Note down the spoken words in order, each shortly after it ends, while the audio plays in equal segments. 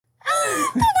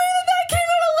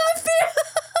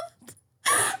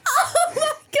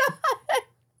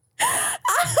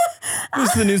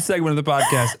to the new segment of the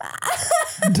podcast,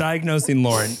 Diagnosing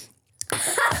Lauren.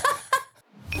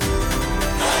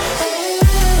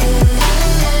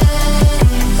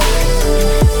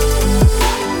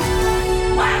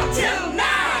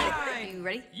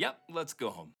 Yep, let's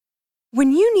go home.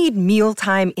 When you need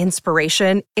mealtime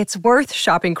inspiration, it's worth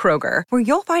shopping Kroger, where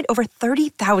you'll find over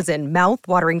 30,000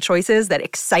 mouth-watering choices that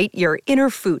excite your inner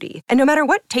foodie. And no matter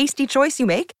what tasty choice you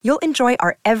make, you'll enjoy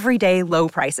our everyday low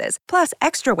prices, plus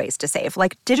extra ways to save,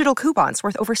 like digital coupons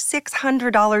worth over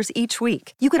 $600 each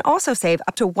week. You can also save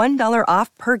up to $1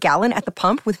 off per gallon at the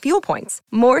pump with fuel points.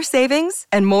 More savings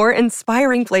and more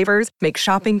inspiring flavors make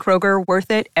shopping Kroger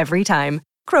worth it every time.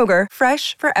 Kroger,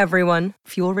 fresh for everyone.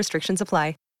 Fuel restrictions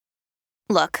apply.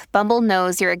 Look, Bumble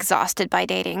knows you're exhausted by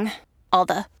dating. All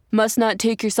the, must not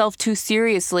take yourself too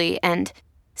seriously, and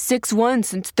 6'1"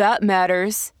 since that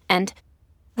matters, and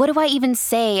what do I even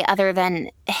say other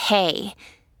than, hey?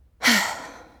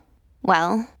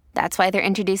 Well, that's why they're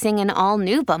introducing an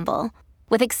all-new Bumble,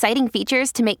 with exciting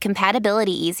features to make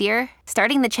compatibility easier,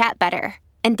 starting the chat better,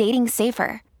 and dating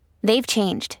safer. They've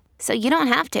changed, so you don't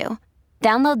have to.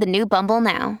 Download the new Bumble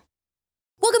now.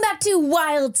 Welcome back to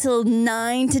Wild Till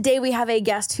 9. Today we have a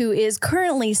guest who is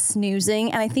currently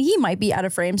snoozing, and I think he might be out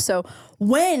of frame. So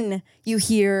when you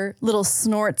hear little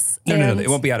snorts... No, it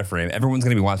won't be out of frame. Everyone's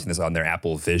going to be watching this on their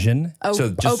Apple Vision.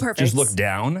 So perfect. Just look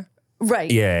down.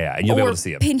 Right. Yeah, and you'll be able to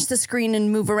see him. Pinch the screen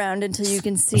and move around until you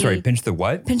can see... I'm sorry, pinch the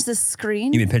what? Pinch the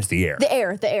screen. You mean pinch the air? The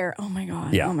air. Oh my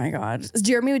God. Yeah. Oh my God.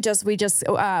 Jeremy, we just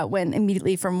went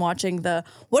immediately from watching the...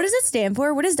 What does it stand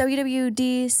for? What is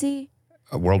WWDC?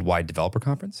 A Worldwide Developer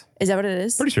Conference? Is that what it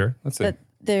is? Pretty sure. Let's see.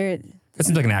 That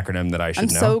seems like an acronym that I should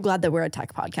know. I'm so glad that we're a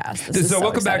tech podcast. This is so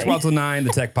welcome exciting. back to Wild Till 9, the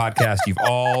tech podcast you've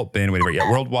all been waiting for.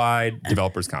 Yeah, Worldwide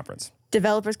Developers Conference.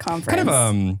 Developers Conference. Kind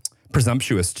of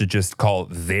presumptuous to just call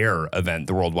their event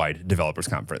the Worldwide Developers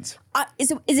Conference.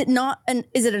 Is it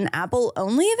an Apple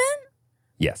only event?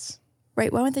 Yes.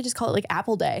 Right. Why don't they just call it like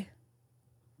Apple Day?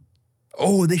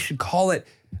 Oh, they should call it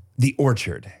the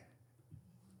Orchard.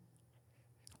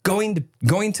 Going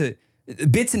to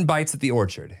Bits and Bites at the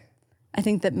Orchard. I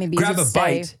think that maybe Grab you a should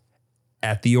bite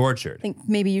at the Orchard. I think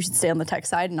maybe you should stay on the tech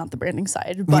side and not the branding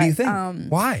side. But, What do you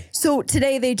think? Why? So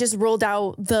today they just rolled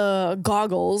out the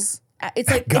goggles. It's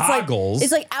like goggles.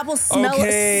 It's like Apple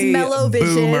Okay,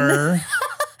 Smell-O-Vision. boomer.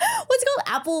 What's it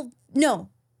called?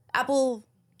 Apple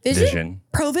Vision?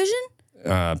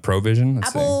 Provision? Provision. Let's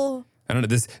Apple. see. I don't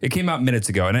know. It came out minutes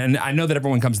ago, and I know that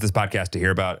everyone comes to this podcast to hear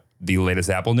about the latest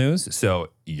Apple news. So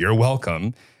you're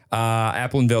welcome.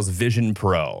 Apple unveils Vision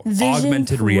Pro,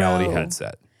 augmented reality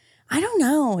headset. I don't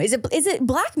know. Is it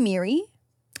Black Mirror?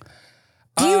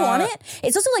 Do you want it?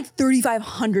 It's also like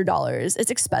 $3,500.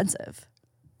 It's expensive.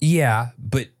 Yeah,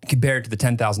 but compared to the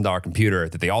 $10,000 computer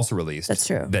that they also released, that's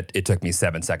true. That it took me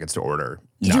 7 seconds to order.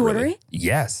 Did you order it?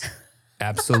 Yes,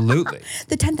 absolutely.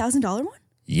 The $10,000 one?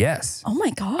 Yes. Oh my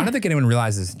God. I don't think anyone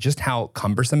realizes just how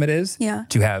cumbersome it is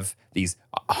to have these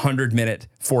 100-minute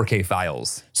 4K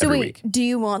files every week. Do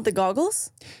you want the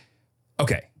goggles?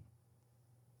 Okay.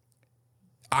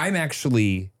 I'm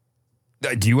actually...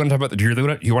 do you want to talk about... Do you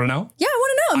want to know? Yeah, I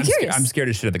want to know. I'm curious. I'm scared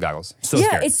as shit of the goggles.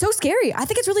 Scared. It's so scary. I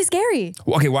think it's really scary.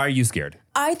 Well, okay, why are you scared?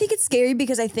 I think it's scary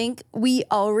because I think we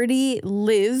already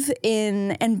live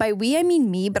in... And by we, I mean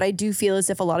me, but I do feel as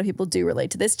if a lot of people do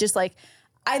relate to this. Just like...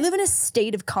 I live in a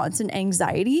state of constant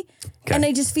anxiety, and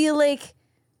I just feel like,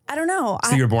 I don't know.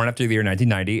 So you were born after the year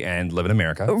 1990 and live in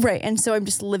America. Right, and so I'm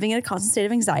just living in a constant state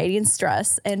of anxiety and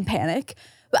stress and panic.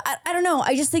 But I don't know.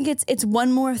 I just think it's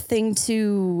one more thing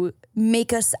to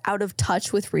make us out of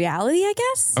touch with reality, I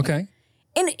guess. Okay.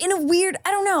 In a weird, I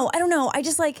don't know. I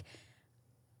just like,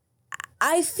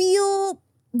 I feel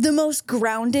the most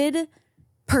grounded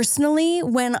personally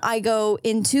when I go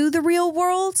into the real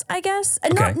world, I guess.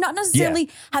 And not necessarily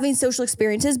having social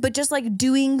experiences, but just like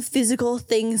doing physical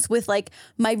things with like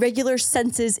my regular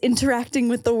senses interacting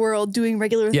with the world, doing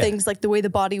regular things like the way the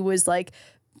body was like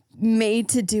made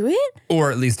to do it.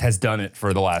 Or at least has done it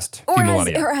for the last few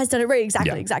millennia. Or has done it right.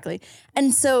 Exactly.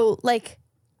 And so like,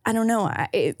 I don't know.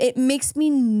 It makes me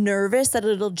nervous that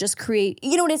it'll just create,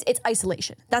 you know what it is? It's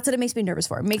isolation. That's what it makes me nervous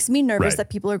for. It makes me nervous that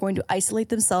people are going to isolate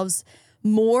themselves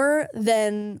more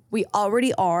than we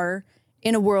already are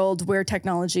in a world where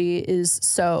technology is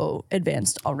so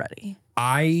advanced already.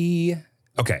 I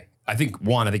think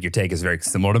your take is very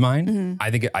similar to mine.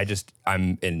 I think I've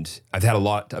had a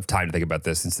lot of time to think about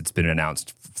this since it's been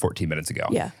announced 14 minutes ago.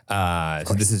 Yeah.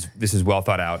 So this is well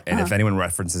thought out. And if anyone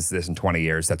references this in 20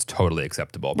 years, that's totally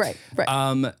acceptable. Right.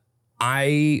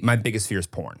 My biggest fear is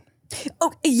porn.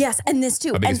 Oh, yes, and this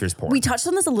too. My biggest And fear is porn. we touched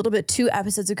on this a little bit 2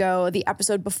 episodes ago. The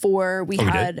episode before we we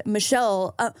had did?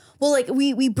 Michelle. Well, like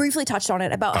we briefly touched on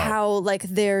it about how like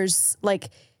there's like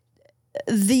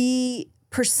the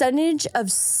percentage of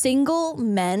single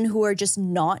men who are just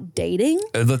not dating.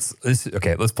 Let's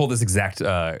pull this exact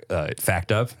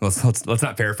fact up. Let's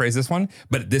not paraphrase this one,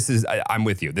 but this is I'm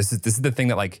with you. This is the thing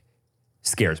that like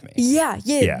scares me. Yeah.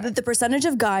 Yeah. The percentage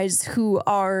of guys who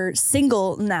are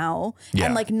single now Yeah.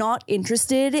 and like not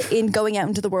interested in going out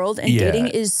into the world and Yeah. dating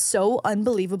is so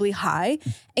unbelievably high.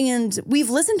 And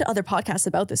we've listened to other podcasts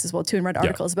about this as well too, and read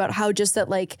articles about how just that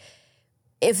like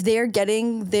if they're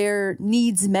getting their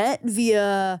needs met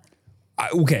via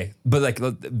Okay, but like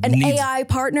an AI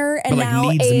partner and but like now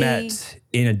needs a met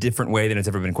in a different way than it's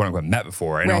ever been quote unquote met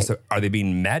before, and Right. also are they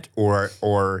being met or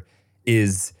are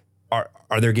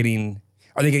they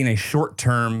getting a short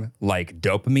term like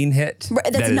dopamine hit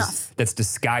Right, that's enough. that's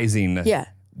disguising Yeah.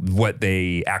 what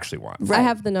they actually want? Right. I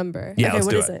have the number. Yeah, Okay, let's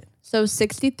what do is it. it? So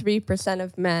 63%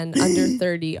 of men under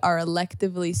 30 are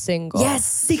electively single. Yes,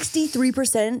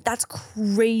 63%. That's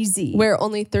crazy. Where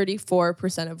only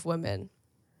 34% of women.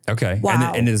 Okay,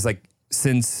 Wow. and is like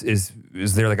since is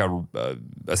there like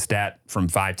a stat from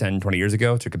 5, 10, 20 years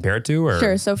ago to compare it to? Or?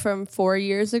 Sure. So from 4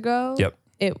 years ago, Yep.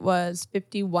 it was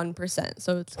 51%.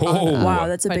 So it's Oh. gone up. Wow,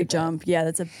 that's a quite big bit. jump. Yeah,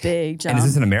 that's a big jump. And is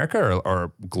this in America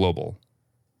or global?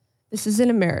 This is in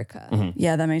America. Mm-hmm.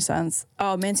 Yeah, that makes sense.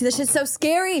 Oh man, see, that shit's so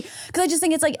scary. Because I just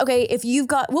think it's like, okay, if you've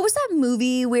got, what was that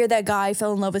movie where that guy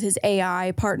fell in love with his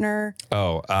AI partner?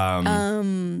 Oh,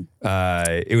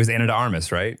 it was Anna de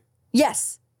Armas, right?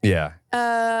 Yes. Yeah,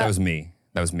 that was me.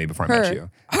 That was me before I met Her. you.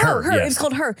 Her. yes. It's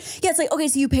called Her. Yeah, it's like, okay,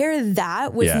 so you pair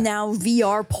that with Yeah. now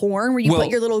VR porn where you Well- put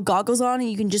your little goggles on and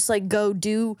you can just like go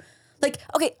do, like,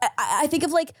 okay, I think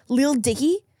of like Lil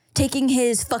Dicky taking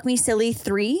his Fuck Me Silly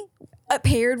 3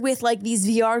 paired with like these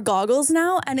VR goggles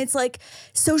now. And it's like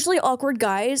socially awkward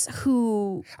guys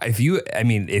who, If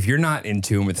you're not in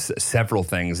tune with several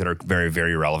things that are very,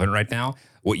 very relevant right now,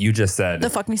 what you just said. The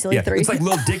Fuck Me Silly 3. It's like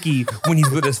Lil Dicky when he's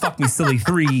with his Fuck Me Silly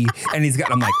 3 and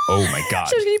I'm like, oh my God.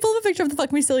 Josh, can you pull up a picture of the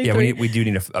Fuck Me Silly Yeah, 3? we do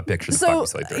need a picture of the Fuck Me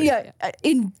Silly 3. Yeah,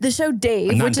 in the show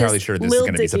Dave, I'm not which entirely is sure this Lil is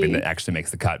going to be something Dicky. that actually makes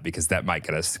the cut because that might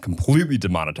get us completely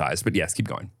demonetized. But yes, keep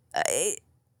going.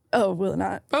 Oh, will it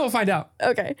not? Oh, we'll find out.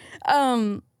 Okay.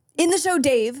 In the show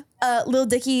Dave, Lil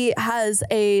Dicky has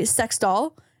a sex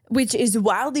doll, which is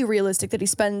wildly realistic that he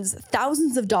spends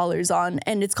thousands of dollars on,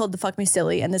 and it's called the Fuck Me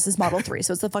Silly, and this is Model 3,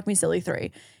 so it's the Fuck Me Silly 3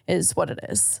 is what it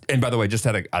is. And by the way, just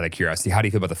out of curiosity, how do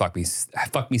you feel about the Fuck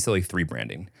Me Silly 3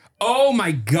 branding? Oh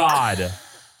my God.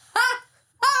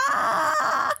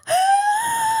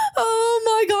 Oh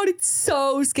my God, it's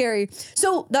so scary.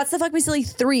 So that's the Fuck Me Silly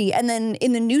 3. And then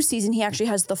in the new season, he actually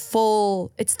has the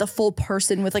full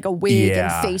person with like a wig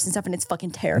Yeah. and face and stuff. And it's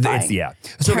fucking terrifying.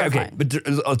 So, okay, Terrifying.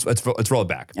 but let's roll it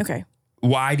back. Okay.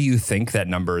 Why do you think that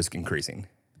number is increasing?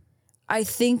 I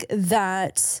think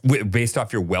that, Based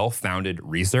off your well-founded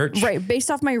research? right, based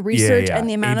off my research yeah. and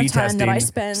the amount A/B of time that I testing,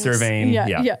 spend surveying,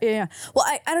 Yeah. Well,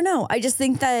 I don't know. I just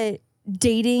think that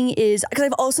dating is, because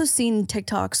I've also seen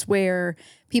TikToks where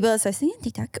people, as I see on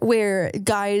TikTok, where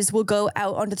guys will go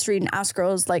out onto the street and ask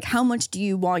girls, like, how much do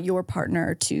you want your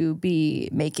partner to be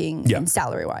making Yeah. in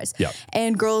salary wise? Yeah.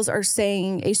 And girls are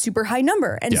saying a super high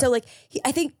number. And Yeah. so, like,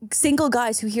 I think single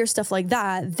guys who hear stuff like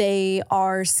that, they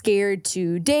are scared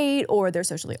to date, or they're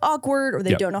socially awkward, or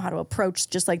they Yeah. don't know how to approach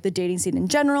just like the dating scene in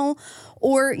general.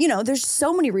 Or, you know, there's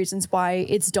so many reasons why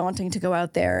it's daunting to go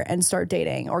out there and start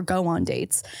dating or go on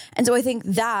dates. And so I think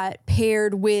that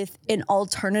paired with an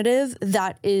alternative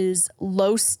that is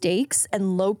low stakes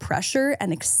and low pressure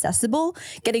and accessible,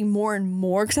 getting more and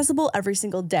more accessible every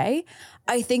single day.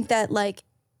 I think that like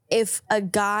if a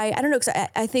guy, I don't know, because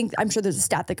I think, I'm sure there's a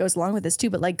stat that goes along with this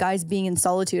too, but like guys being in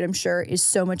solitude, I'm sure is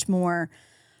so much more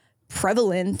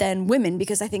prevalent than women,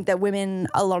 because I think that women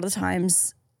a lot of the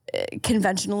times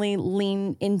conventionally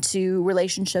lean into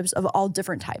relationships of all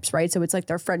different types, right? So it's like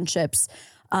their friendships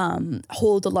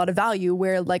hold a lot of value,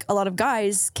 where like a lot of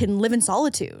guys can live in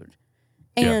solitude.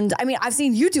 And I mean, I've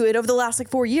seen you do it over the last like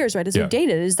 4 years, right? As Yeah. we've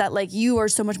dated, is that like you are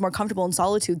so much more comfortable in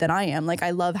solitude than I am. Like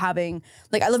I love being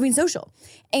social,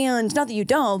 and not that you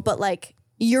don't, but like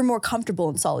you're more comfortable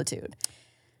in solitude.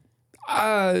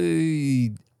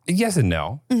 Yes and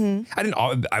no.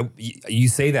 Mm-hmm. You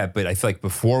say that, but I feel like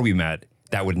before we met,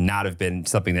 that would not have been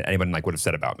something that anyone like would have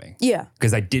said about me. Yeah.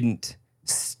 Because I didn't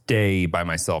stay by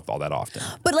myself all that often.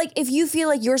 But like, if you feel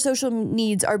like your social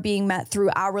needs are being met through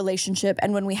our relationship,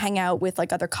 and when we hang out with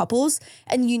like other couples,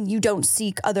 and you don't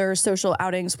seek other social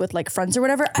outings with like friends or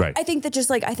whatever, Right. I think that just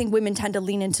like, I think women tend to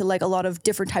lean into like a lot of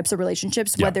different types of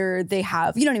relationships, Yeah. whether they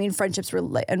have, you know what I mean, friendships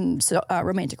and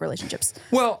romantic relationships.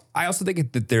 Well, I also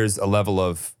think that there's a level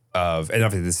of, and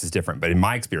obviously this is different, but in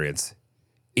my experience,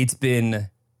 it's been,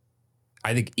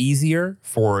 I think, easier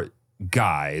for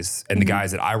guys and the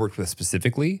guys that I worked with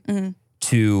specifically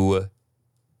to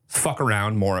fuck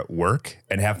around more at work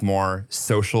and have more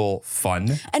social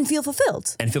fun And feel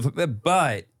fulfilled. and feel,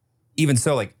 but even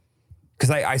so, like,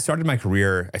 because I started my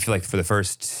career, I feel like for the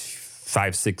first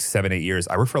 5, 6, 7, 8 years,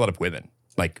 I worked for a lot of women.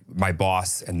 Like my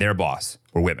boss and their boss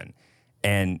were women,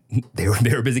 and they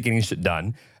were busy getting shit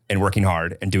done and working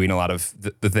hard and doing a lot of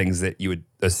the things that you would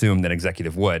assume that an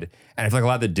executive would. And I feel like a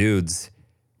lot of the dudes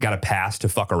got a pass to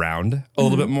fuck around a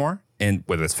little bit more, and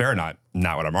whether it's fair or not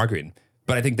what I'm arguing.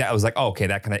 But I think that was like, oh, okay,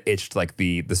 that kind of itched like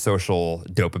the social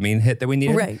dopamine hit that we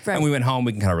needed. Right. And we went home,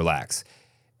 we can kind of relax.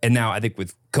 And now I think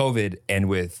with COVID and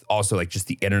with also like just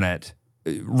the internet,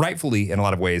 rightfully in a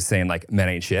lot of ways saying like men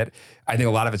ain't shit, I think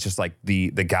a lot of it's just like the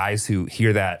guys who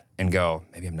hear that and go,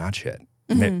 maybe I'm not shit.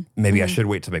 Maybe I should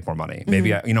wait to make more money.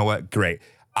 Maybe you know what? Great.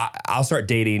 I'll start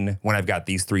dating when I've got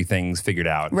these 3 things figured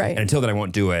out. Right. And until then, I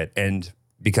won't do it. And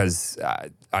because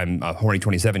I'm a horny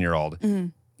 27-year-old,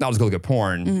 I'll just go look at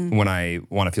porn when I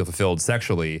want to feel fulfilled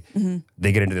sexually.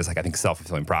 They get into this, like, I think,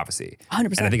 self-fulfilling prophecy.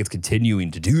 100%. And I think it's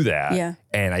continuing to do that. Yeah.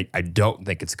 And I don't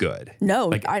think it's good. No,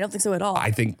 Like, I don't think so at all.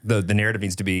 I think the narrative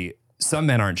needs to be, some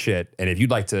men aren't shit, and if you'd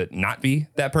like to not be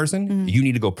that person, you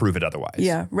need to go prove it otherwise.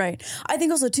 Yeah, right. I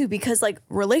think also too, because like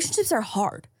relationships are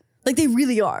hard. Like they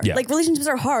really are. Yeah. Like relationships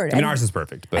are hard. I mean, ours is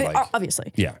perfect, but like,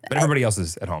 obviously. yeah, but everybody else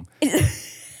is at home.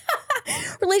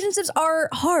 Relationships are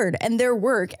hard and they're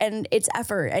work and it's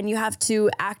effort, and you have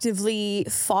to actively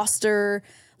foster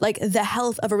like the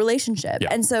health of a relationship. Yeah.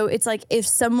 And so it's like, if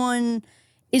someone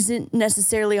isn't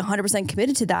necessarily 100%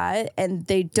 committed to that, and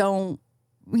they don't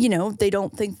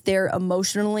think they're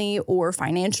emotionally or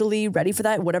financially ready for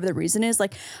that, whatever the reason is,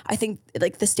 like, I think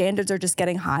like the standards are just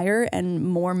getting higher and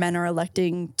more men are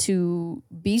electing to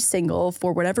be single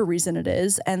for whatever reason it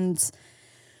is. And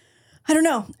I don't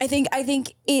know. I think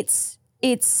it's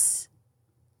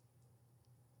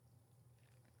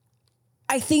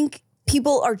I think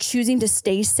people are choosing to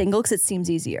stay single because it seems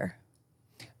easier.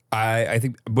 I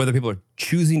think whether people are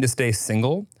choosing to stay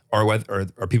single or whether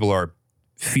or people are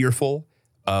fearful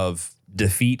of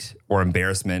defeat or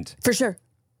embarrassment For sure.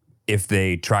 if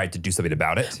they tried to do something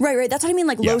about it. Right. That's what I mean.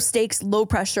 Like Yeah. low stakes, low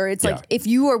pressure. It's Yeah. like if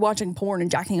you are watching porn and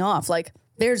jacking off, like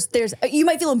there's you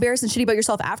might feel embarrassed and shitty about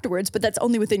yourself afterwards, but that's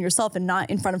only within yourself and not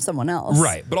in front of someone else.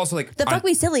 Right. But also like The fuck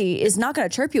me silly is not going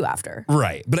to chirp you after.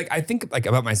 Right. But like I think like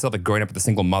about myself, like growing up with a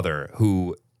single mother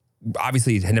who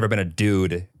obviously had never been a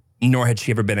dude, nor had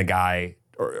she ever been a guy,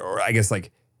 or I guess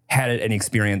like had any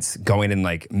experience going and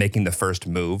like making the first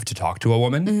move to talk to a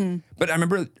woman. But I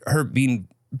remember her being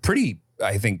pretty,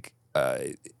 I think,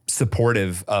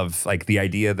 supportive of like the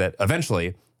idea that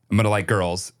eventually I'm going to like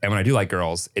girls. And when I do like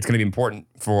girls, it's going to be important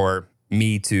for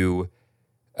me to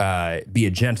be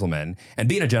a gentleman. And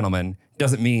being a gentleman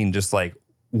doesn't mean just like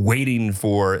waiting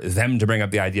for them to bring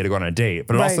up the idea to go on a date,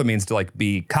 but it also Right. means to like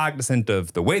be cognizant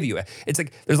of the way that you, it's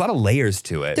like, there's a lot of layers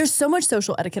to it. There's so much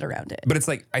social etiquette around it. But it's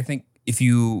like, I think if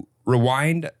you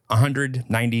rewind 100,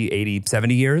 90, 80,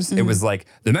 70 years, it was like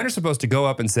the men are supposed to go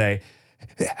up and say,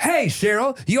 hey,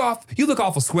 Cheryl, you look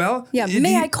awful swell. Yeah,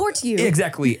 may I court you?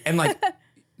 Exactly. And like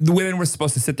the women were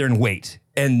supposed to sit there and wait,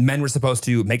 and men were supposed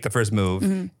to make the first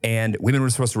move, and women were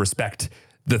supposed to respect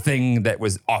the thing that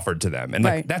was offered to them. And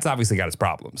like Right. that's obviously got its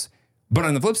problems. But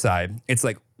on the flip side, it's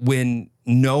like when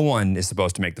no one is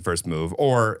supposed to make the first move,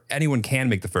 or anyone can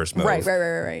make the first move.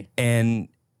 Right. And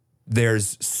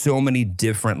there's so many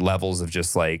different levels of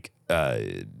just like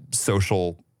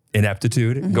social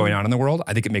ineptitude going on in the world.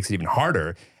 I think it makes it even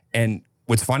harder. And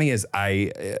what's funny is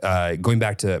going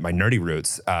back to my nerdy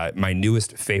roots, my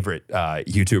newest favorite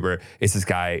YouTuber is this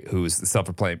guy who's the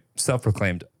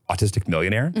self-proclaimed autistic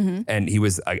millionaire. And he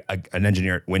was an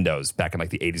engineer at Windows back in like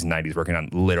the 80s and 90s, working on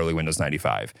literally Windows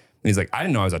 95. And he's like, I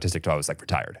didn't know I was autistic till I was like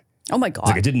retired. Oh my God.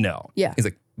 He's like, I didn't know. Yeah. He's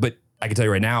like, but I can tell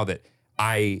you right now that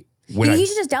You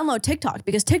should just download TikTok,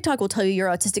 because TikTok will tell you you're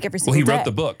autistic every single Well, he day. wrote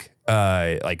the book,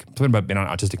 like something about being an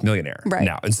autistic millionaire Right.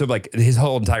 now. And so like his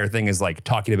whole entire thing is like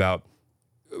talking about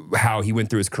how he went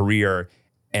through his career,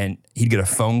 and he'd get a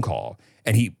phone call,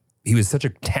 and he was such a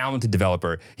talented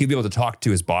developer. He'd be able to talk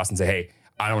to his boss and say, hey,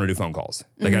 I don't want to do phone calls.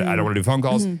 Like I don't want to do phone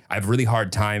calls. I have a really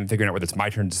hard time figuring out whether it's my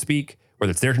turn to speak,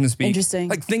 it's their turn to speak. Interesting.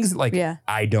 Like things that, like Yeah.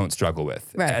 I don't struggle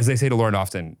with. Right. As I say to Lauren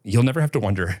often, you'll never have to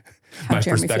wonder How my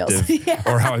Jeremy feels. perspective Yeah.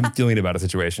 or how I'm feeling about a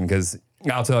situation, because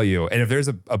I'll tell you. And if there's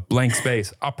a blank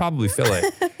space, I'll probably fill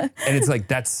it. And it's like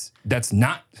that's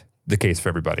not the case for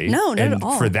everybody. No, not and at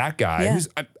all. for that guy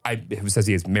Yeah. who says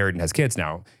he is married and has kids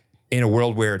now, in a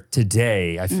world where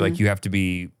today I feel like you have to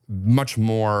be much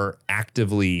more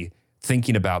actively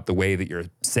thinking about the way that you're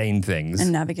saying things.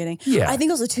 And navigating. Yeah. I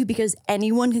think also too, because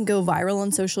anyone can go viral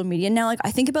on social media now. Like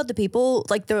I think about the people,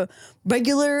 like the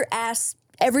regular ass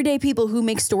everyday people who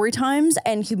make story times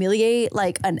and humiliate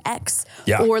like an ex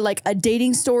Yeah. or like a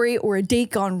dating story or a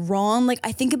date gone wrong. Like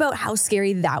I think about how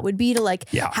scary that would be to like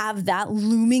have that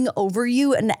looming over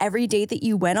you and every date that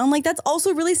you went on. Like that's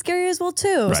also really scary as well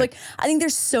too. Right. So like I think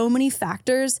there's so many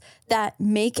factors that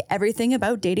make everything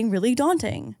about dating really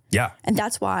daunting. Yeah. And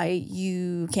that's why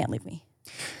you can't leave me.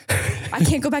 I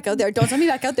can't go back out there. Don't send me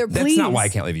back out there, please. That's not why I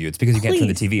can't leave you. It's because you can't turn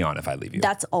the Please. TV on if I leave you.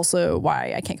 That's also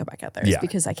why I can't go back out there. It's Yeah.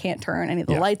 because I can't turn any of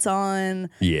the Yeah. lights on.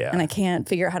 Yeah. And I can't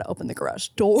figure out how to open the garage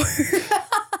door.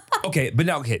 Okay, but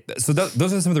now, so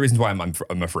those are some of the reasons why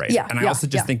I'm afraid. Yeah, And I yeah, also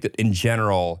just yeah. think that in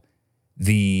general,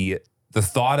 the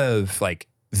thought of like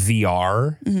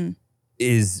VR Mm-hmm.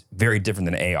 is very different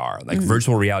than AR. Like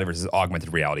virtual reality versus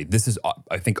augmented reality. This is,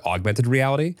 I think, augmented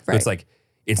reality. So Right. it's like,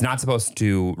 it's not supposed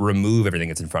to remove everything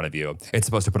that's in front of you. It's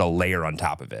supposed to put a layer on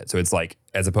top of it. So it's like,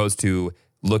 as opposed to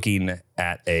looking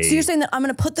at a... So you're saying that I'm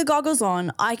going to put the goggles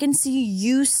on, I can see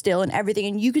you still and everything,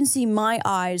 and you can see my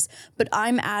eyes, but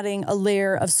I'm adding a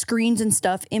layer of screens and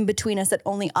stuff in between us that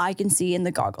only I can see in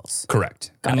the goggles.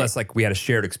 Correct. Got Unless like we had a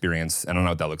shared experience. I don't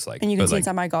know what that looks like. And you can but, see like,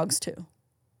 inside my goggles too.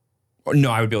 No,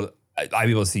 I'd be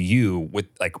able to see you with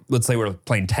like, let's say we're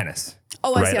playing tennis.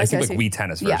 Oh, I right? see, I Like see, I like see. Wii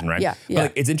tennis Yeah, version, right? yeah, But yeah.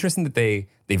 like, it's interesting that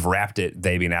they've wrapped it,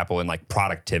 they being Apple, in like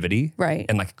productivity, Right.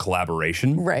 and like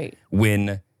collaboration, Right.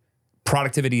 When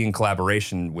productivity and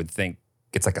collaboration would think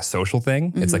it's like a social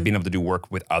thing. It's like being able to do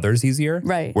work with others easier, Mm-hmm.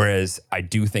 Right. Whereas I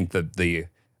do think that the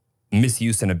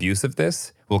misuse and abuse of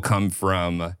this will come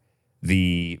from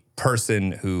the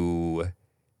person who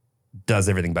does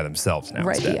everything by themselves now.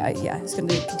 Right. instead. Yeah. It's going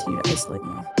to continue to isolate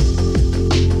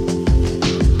me.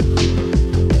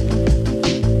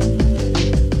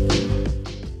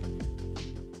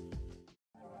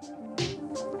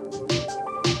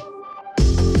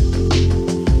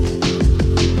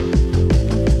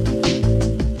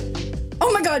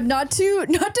 Oh my God, not to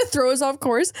throw us off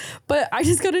course, but I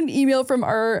just got an email from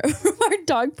our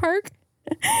dog park.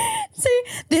 See,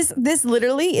 this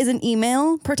literally is an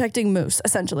email protecting Moose,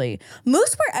 essentially.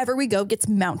 Moose, wherever we go, gets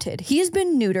mounted. He has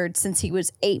been neutered since he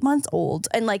was 8 months old.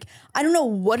 And like, I don't know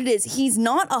what it is. He's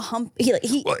not a hump. He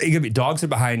Well, it could be dogs are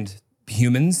behind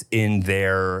humans in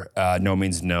their no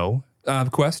means no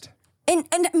quest. And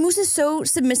Moose is so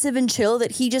submissive and chill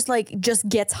that he just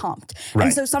gets humped. Right.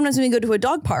 And so sometimes when we go to a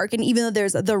dog park, and even though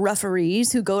there's the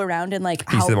referees who go around and like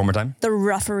Can you say that one more time? the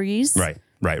referees. Right.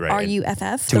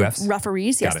 RUFF. Two the Fs?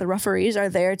 referees. Yes, Got it. the referees are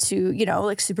there to,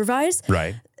 like supervise.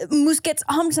 Right. Moose gets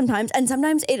humped sometimes, and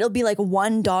sometimes it'll be like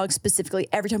one dog specifically.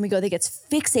 Every time we go, that gets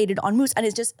fixated on Moose and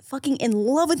is just fucking in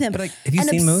love with him. But, like, have you and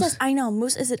seen Moose? obsessed. I know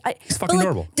Moose is it. He's but, fucking like,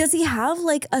 adorable. Does he have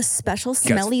like a special You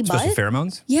got smelly special butt?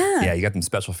 pheromones? Yeah. Yeah, you got them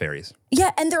special fairies.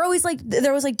 Yeah, and they're always like,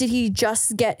 did he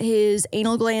just get his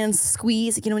anal glands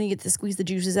squeezed? Like, when you get to squeeze the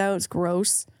juices out, it's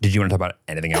gross. Did you want to talk about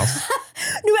anything else?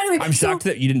 No, anyway, I'm shocked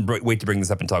that you didn't wait to bring this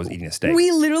up until I was eating a steak.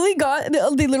 they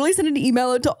literally sent an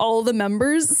email out to all the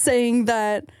members saying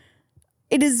that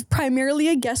it is primarily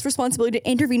a guest responsibility to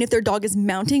intervene if their dog is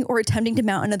mounting or attempting to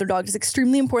mount another dog. It's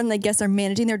extremely important that guests are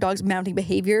managing their dog's mounting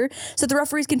behavior so the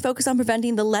referees can focus on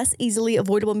preventing the less easily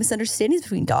avoidable misunderstandings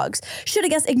between dogs. Should a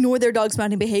guest ignore their dog's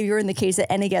mounting behavior in the case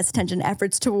that any guest's attention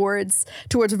efforts towards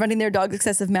preventing their dog's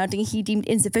excessive mounting he deemed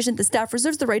insufficient, the staff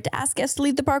reserves the right to ask guests to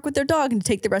leave the park with their dog and to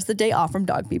take the rest of the day off from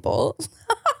dog people.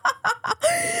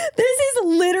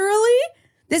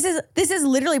 This is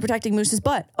literally protecting Moose's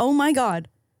butt. Oh my God.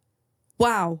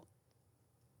 Wow.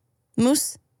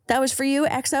 Moose, that was for you,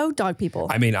 XO, dog people.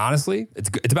 I mean, honestly, it's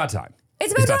about time.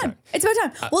 It's about time. It's about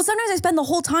time. Well, sometimes I spend the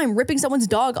whole time ripping someone's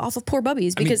dog off of poor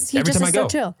Bubbies because he every just time is I go, so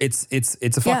chill.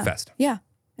 It's a fuck fest. Yeah.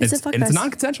 It's a fuck and fest. it's a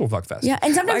non-consensual fuck fest. Yeah,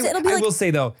 and sometimes it'll be I like- will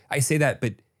say though, I say that,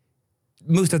 but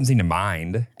Moose doesn't seem to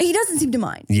mind. He doesn't seem to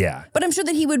mind. Yeah. But I'm sure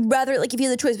that he would rather, like, if he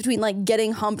had the choice between like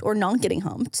getting humped or not getting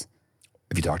humped.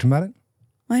 Have you talked to him about it?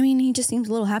 I mean, he just seems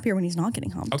a little happier when he's not getting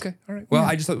humped. Okay, all right. Well,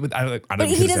 I just I don't But think we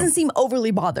he should doesn't assume. seem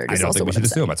overly bothered. I is don't also think we what should I'm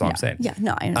assume. saying. That's all I'm Yeah. saying. Yeah,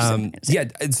 no, I understand.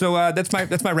 Yeah. So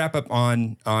that's my wrap up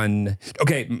on.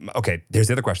 Okay. Here's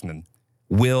the other question then.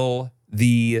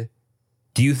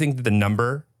 Do you think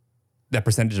that that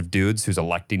percentage of dudes who's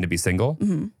electing to be single,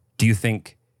 Mm-hmm. do you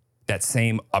think that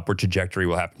same upward trajectory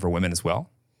will happen for women as well?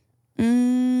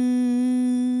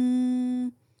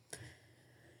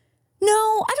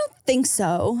 No, I don't think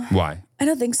so. Why? I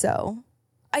don't think so.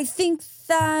 I think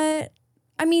that,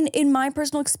 I mean, in my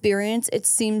personal experience, it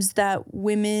seems that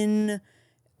women,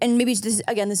 and maybe this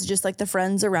is just like the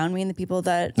friends around me and the people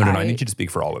that No, I need you to speak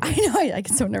for all women. I know, I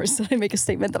get so nervous that I make a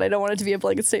statement that I don't want it to be a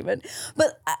blanket statement.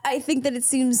 But I think that it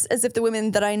seems as if the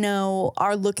women that I know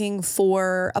are looking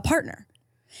for a partner.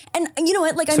 And you know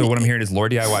what? Like, So what I'm hearing is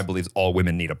Lord DIY believes all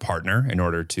women need a partner in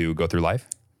order to go through life?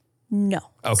 No.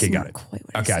 Okay, it's got not it. Quite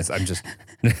what I Okay, said. I'm just...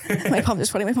 My palms are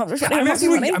sweating. My palms are sweating. I'm my palms are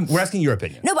asking sweating. we're asking your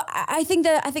opinion. No, but I think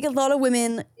a lot of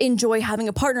women enjoy having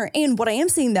a partner. And what I am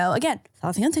seeing though, again, saw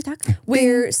a thing on TikTok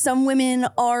where some women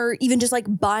are even just like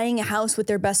buying a house with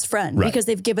their best friend Right. because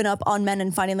they've given up on men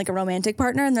and finding like a romantic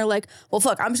partner. And they're like, well,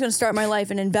 fuck, I'm just going to start my life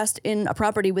and invest in a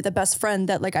property with a best friend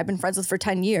that like I've been friends with for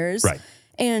 10 years. Right.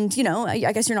 And, you know,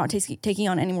 I guess you're not taking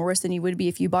on any more risk than you would be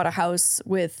if you bought a house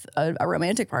with a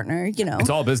romantic partner, you know. It's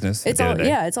all business. It's at the end all of the day.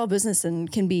 yeah, it's all business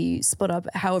and can be split up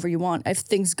however you want if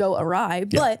things go awry.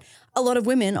 But a lot of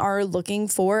women are looking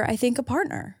for, I think, a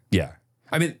partner. Yeah.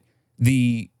 I mean,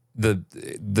 the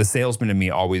salesman in me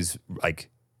always like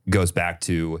goes back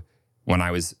to when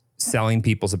I was selling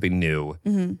people something new.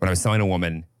 When I was selling a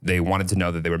woman, they wanted to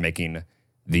know that they were making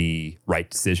the right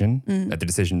decision, that the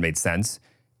decision made sense,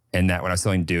 and that when I was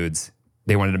selling dudes,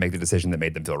 they wanted to make the decision that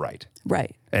made them feel right.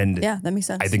 Right. And Yeah, that makes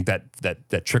sense. I think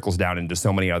that trickles down into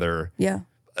so many other Yeah.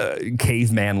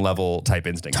 caveman level type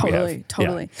instincts we have.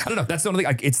 Totally. Yeah. I don't know. That's the only thing.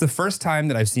 Like, it's the first time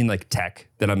that I've seen like tech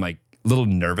that I'm like a little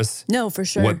nervous. No, for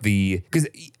sure.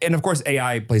 And of course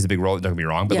AI plays a big role. Don't get me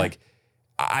wrong, but Yeah. like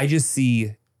I just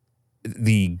see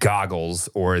the goggles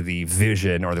or the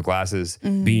vision or the glasses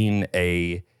Mm-hmm. being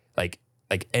a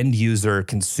like end user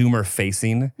consumer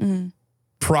facing Mm-hmm.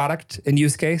 product and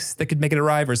use case that could make it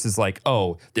arrive versus like,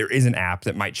 oh, there is an app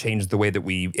that might change the way that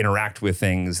we interact with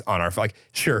things on our phone. Like,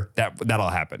 sure, that'll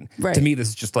happen. Right. To me, this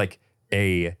is just like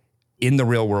a in the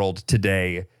real world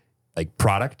today, like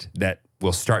product that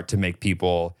will start to make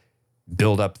people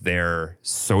build up their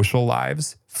social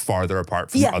lives farther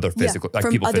apart from other physical, like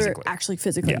from people other physically. actually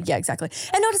physically. Yeah. Yeah, exactly.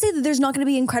 And not to say that there's not going to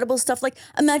be incredible stuff. Like,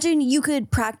 imagine you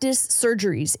could practice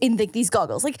surgeries in these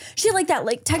goggles, like shit like that.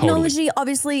 Like, technology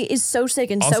obviously is so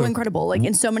sick and so Also, incredible, like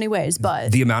in so many ways.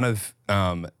 But The amount of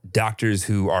doctors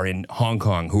who are in Hong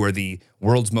Kong, who are the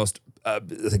world's most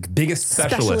like biggest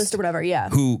specialists or whatever, yeah.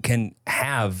 who can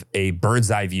have a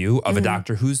bird's eye view of Mm-hmm. a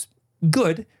doctor who's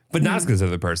good, but not as good as the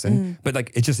other person. But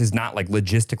like, it just is not like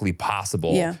logistically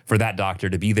possible Yeah. for that doctor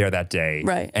to be there that day,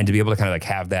 Right. and to be able to kind of like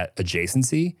have that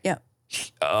adjacency. Yeah.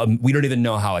 We don't even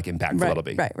know how like impactful it'll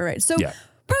be. Right. So Yeah.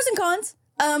 pros and cons.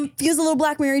 Feels a little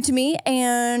Black Mirror to me,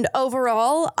 and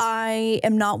overall, I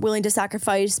am not willing to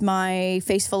sacrifice my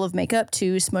face full of makeup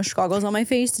to smush goggles on my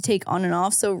face to take on and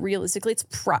off. So realistically,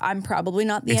 I'm probably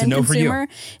not the It's a end no for you. consumer.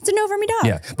 It's a no for me, dog.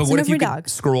 Yeah, but It's what a if no you for could me, dog.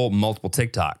 scroll multiple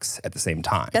TikToks at the same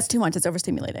time? That's too much. It's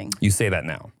overstimulating. You say that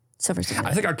now. It's overstimulating.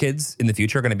 I think our kids in the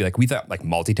future are going to be like, we thought like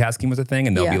multitasking was a thing,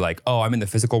 and they'll Yeah. be like, oh, I'm in the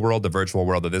physical world, the virtual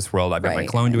world of this world. I've got my Right.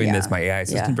 clone doing Yeah. this, my AI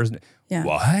assistant Yeah. person. Yeah.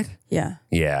 What? Yeah.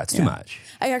 Yeah, it's too much.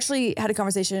 I actually had a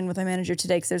conversation with my manager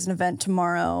today because there's an event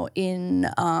tomorrow in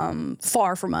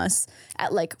far from us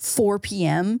at like 4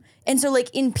 p.m. And so like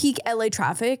in peak LA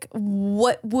traffic,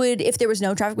 what would, if there was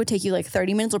no traffic, would take you like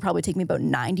 30 minutes will probably take me about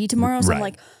 90 tomorrow. So I'm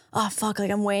Right. like, oh fuck,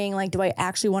 like I'm weighing like, do I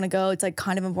actually want to go? It's like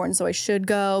kind of important, so I should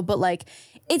go. But like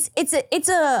it's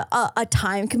a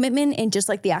time commitment and just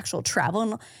like the actual travel.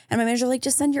 And my manager was like,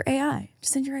 just send your AI.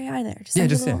 Just send your AI there. Just Yeah, send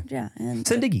just your yeah. And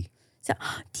Send Diggy. so,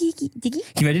 Diggy. Can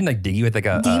you imagine like Diggy with like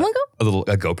a you wanna go?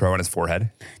 a GoPro on his forehead?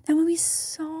 That would be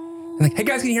so Like, hey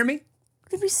guys, can you hear me?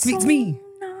 It'd be so It's me.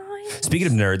 nice. Speaking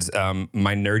of nerds,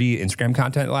 my nerdy Instagram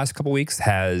content the last couple weeks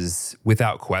has,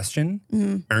 without question,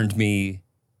 earned me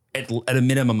at a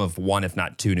minimum of one, if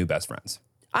not two, new best friends.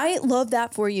 I love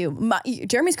that for you.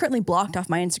 Jeremy's currently blocked off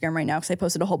my Instagram right now because I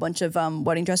posted a whole bunch of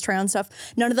wedding dress try on stuff.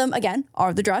 None of them, again,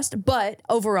 are the dressed, but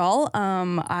overall,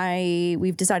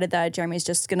 we've decided that Jeremy's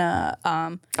just gonna.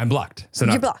 I'm blocked. So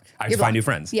now You're blocked. I have You're to find blocked. new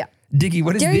friends. Yeah. Diggy,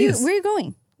 what is Where this? are you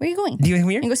going? Where are you going? Do you want to come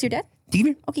here? And go see your dad?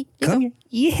 Diggy, Okay, come go.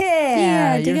 here.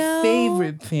 Yeah, your Diggo.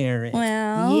 favorite parent.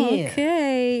 Well, yeah.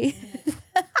 okay.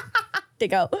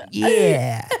 Diggo.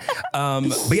 Yeah.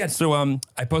 But yeah, so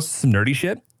I posted some nerdy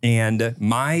shit, and Made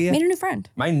my a new friend.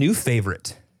 new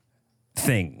favorite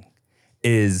thing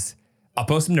is I'll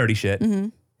post some nerdy shit,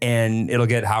 and it'll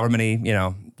get however many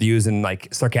views and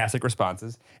like sarcastic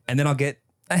responses, and then I'll get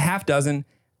a half dozen.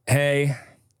 Hey,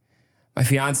 my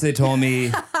fiance told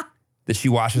me that she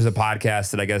watches a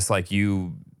podcast that I guess like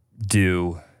you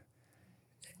do,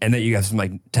 and that you have some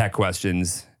like tech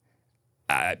questions,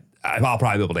 I'll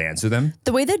probably be able to answer them.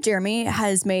 The way that Jeremy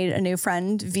has made a new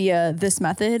friend via this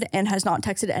method and has not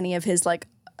texted any of his like,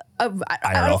 I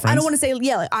don't want to say,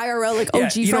 like IRL, like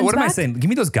OG friends what am I back. saying? Give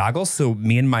me those goggles so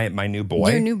me and my new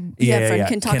boy. Your new friend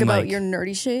can talk about your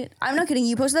nerdy shit. I'm not kidding.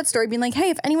 You posted that story being like, hey,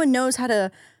 if anyone knows how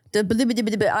to, I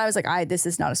was like, this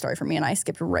is not a story for me. And I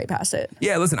skipped right past it.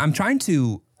 Yeah, listen, I'm trying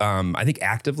to, I think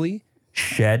actively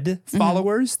shed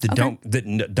followers that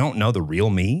don't know the real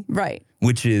me. Right.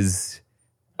 Which is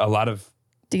a lot of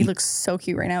Dude, he looks so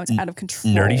cute right now. It's out of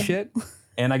control. nerdy shit.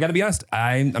 And I got to be honest,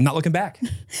 I'm not looking back.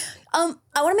 I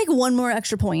want to make one more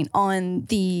extra point on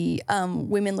the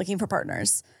women looking for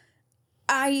partners.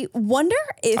 I wonder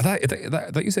if I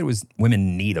thought you said it was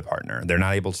women need a partner. They're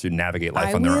not able to navigate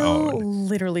life on their I will own.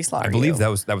 literally slaughter I believe you. that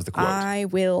was the quote. I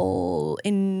will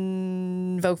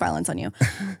invoke violence on you.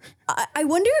 I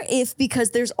wonder if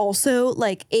because there's also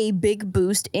like a big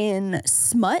boost in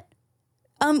smut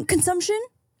consumption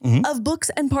of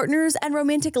books and partners and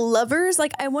romantic lovers.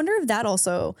 Like, I wonder if that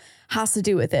also has to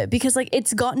do with it because like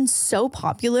it's gotten so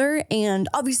popular and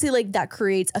obviously like that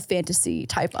creates a fantasy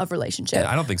type of relationship.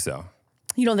 I don't think so.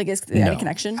 You don't think it's any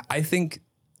connection? I think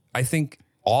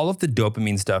all of the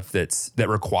dopamine stuff that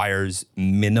requires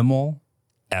minimal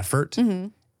effort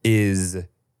is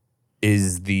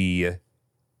the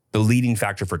leading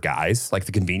factor for guys, like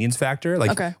the convenience factor.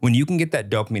 Like when you can get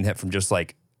that dopamine hit from just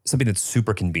like something that's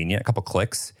super convenient, a couple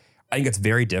clicks, I think it's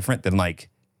very different than like,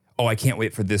 oh, I can't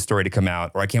wait for this story to come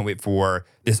out, or I can't wait for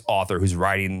this author who's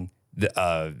writing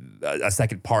a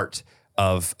second part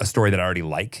of a story that I already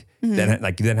like. Then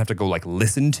like you then have to go like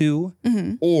listen to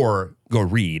or go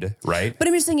read, right? But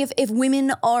I'm just saying if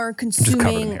women are covered in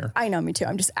consuming, hair. I know, me too.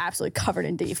 I'm just absolutely covered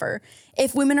in D fur.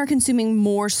 If women are consuming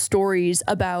more stories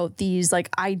about these like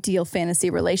ideal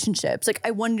fantasy relationships, like I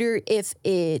wonder if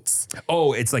it's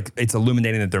it's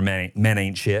illuminating that their men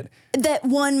ain't shit. that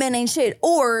one, men ain't shit,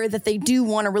 or that they do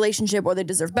want a relationship or they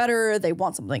deserve better, they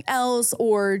want something else,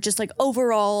 or just like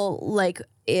overall like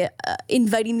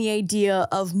inviting the idea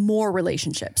of more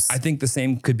relationships. I think the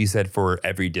same could be said for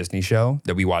every Disney show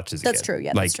that we watched as a kid. That's true,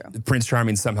 yeah, like, that's true. Prince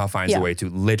Charming somehow finds a way to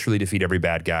literally defeat every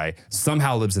bad guy,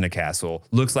 somehow lives in a castle,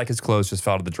 looks like his clothes just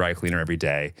fell to the dry cleaner every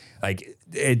day. Like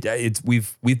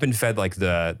we've been fed like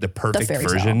the perfect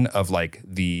version of like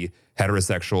the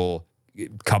heterosexual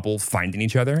couple finding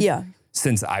each other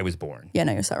since I was born. Yeah,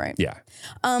 no, you're so right. Yeah.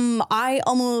 I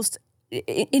almost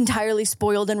entirely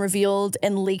spoiled and revealed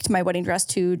and leaked my wedding dress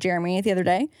to Jeremy the other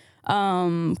day.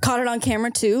 Caught it on camera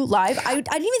too, live. I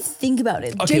didn't even think about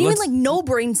it. Okay, Genuine, like no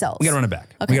brain cells. We gotta run it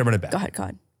back. Okay. We gotta run it back. Go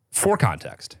ahead. For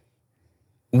context,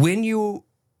 when you,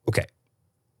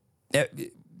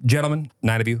 gentlemen,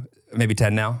 9 of you, maybe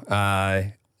 10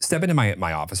 now, step into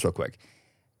my office real quick.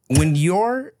 When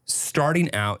you're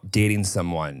starting out dating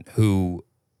someone who,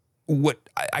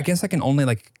 I guess I can only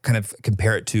like kind of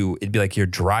compare it to, it'd be like you're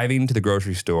driving to the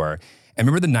grocery store. And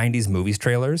remember the 90s movies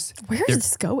trailers? Where is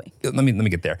this going? Let me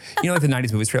get there. You know, like the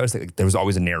 90s movies trailers, like, there was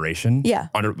always a narration. Yeah.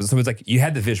 So it's like, you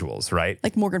had the visuals, right?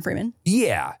 Like Morgan Freeman?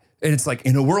 Yeah. And it's like,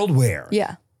 in a world where.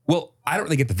 Yeah. Well, I don't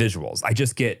really get the visuals. I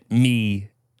just get me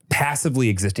passively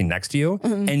existing next to you.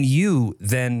 And you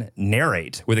then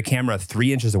narrate with a camera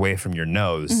 3 inches away from your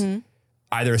nose,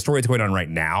 either a story that's going on right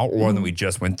now or one that we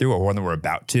just went through or one that we're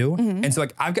about to. And so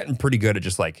like, I've gotten pretty good at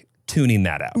just like tuning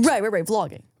that out. Right.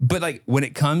 Vlogging. But like when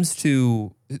it comes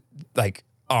to like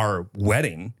our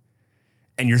wedding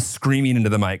and you're screaming into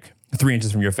the mic 3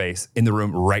 inches from your face in the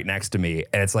room right next to me,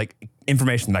 and it's like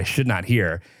information that I should not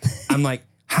hear, I'm like,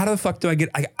 how the fuck do I get,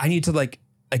 I need to like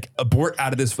abort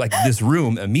out of this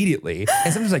room immediately.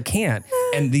 And sometimes I can't.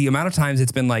 And the amount of times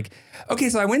it's been like, okay,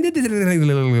 so I went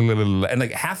to, and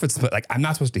like half it's like, I'm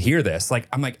not supposed to hear this. Like,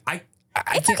 I'm like, I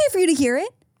It's can't. okay for you to hear it.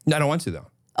 No, I don't want to though.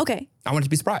 Okay. I want it to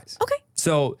be surprised. Okay.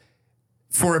 So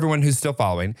for everyone who's still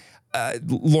following,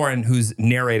 Lauren, who's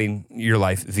narrating your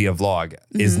life via vlog,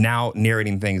 is now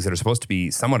narrating things that are supposed to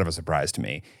be somewhat of a surprise to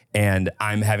me. And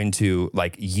I'm having to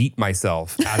like yeet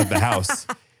myself out of the house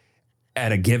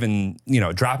at a given,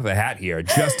 drop of a hat here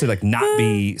just to like not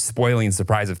be spoiling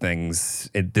surprise of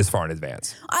things this far in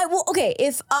advance.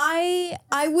 If I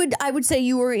would say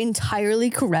you were entirely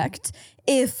correct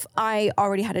if I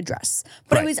already had a dress.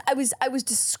 But Right. I was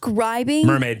describing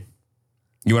Mermaid.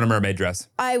 You want a mermaid dress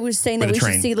I was saying With that a we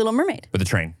train. should see Little Mermaid. with a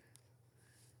train.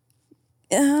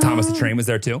 Thomas the Train was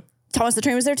there too. Thomas the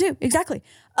Train was there too. Exactly.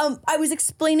 I was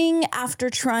explaining after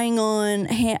trying on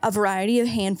a variety of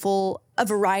dresses. A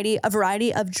variety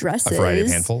of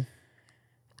handful.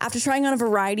 After trying on a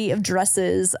variety of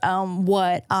dresses,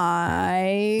 what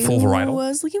I Full varietal?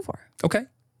 was looking for. Okay.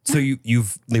 So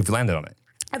you've landed on it.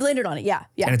 I've landed on it. Yeah.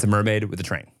 Yeah. And it's a mermaid with a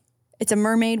train. It's a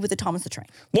mermaid with a Thomas the Train.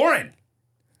 Lauren!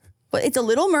 But it's a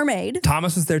little mermaid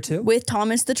Thomas was there too? with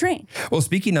Thomas the Train. Well,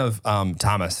 speaking of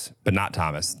Thomas, but not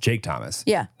Thomas, Jake Thomas.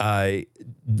 Yeah.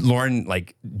 Lauren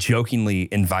like jokingly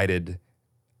invited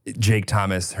Jake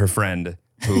Thomas, her friend,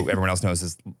 who everyone else knows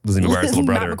is Lizzie McGuire's little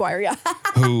brother, Matt McGuire, yeah.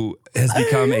 who has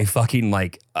become a fucking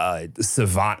like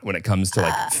savant when it comes to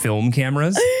like film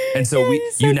cameras. And so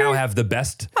you now have the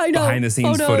best behind the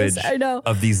scenes footage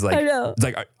of these like, it's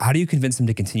like, how do you convince him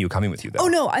to continue coming with you though? Oh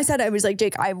no, I was like,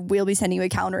 Jake, I will be sending you a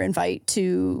calendar invite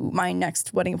to my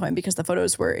next wedding appointment because the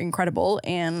photos were incredible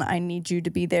and I need you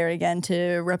to be there again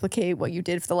to replicate what you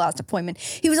did for the last appointment.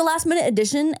 He was a last minute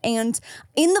addition, and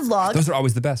in the vlog, those are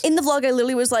always the best. In the vlog, I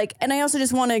literally was like, and I also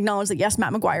just want to acknowledge that yes,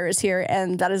 Matt McGuire is here,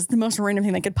 and that is the most random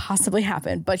thing that could possibly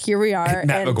happen. But here we are.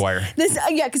 Matt McGuire.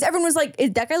 Because everyone was like,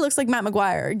 that guy looks like Matt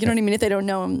McGuire. You know what I mean? If they don't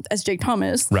know him as Jake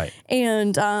Thomas. Right.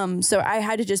 And so I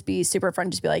had to just be super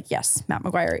upfront, just be like, yes, Matt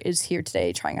McGuire is here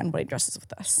today trying on wedding dresses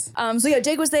with us. So yeah,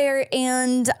 Jake was there,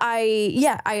 and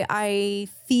I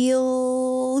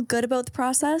feel good about the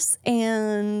process,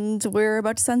 and we're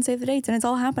about to save the dates, and it's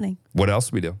all happening. What else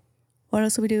do we do? What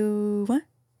else do we do? What?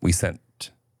 We sent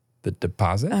the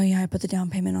deposit. Oh yeah, I put the down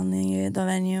payment on the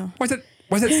venue. Why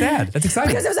is that sad? That's exciting.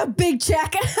 Because it was a big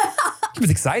check. It was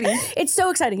exciting. It's so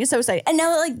exciting. It's so exciting. And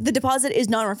now like the deposit is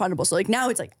non-refundable. So like now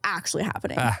it's like actually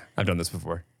happening. I've done this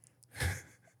before.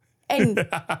 And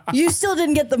you still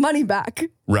didn't get the money back.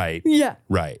 Right. Yeah.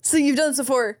 Right. So you've done this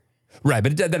before. Right,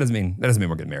 but that doesn't mean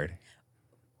we're getting married.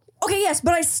 Okay, yes,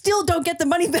 but I still don't get the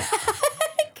money back.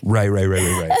 Right.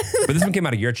 But this one came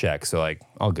out of your check, so like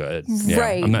all good. Yeah,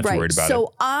 Right. I'm not too worried about it.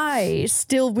 So I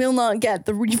still will not get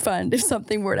the refund if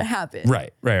something were to happen.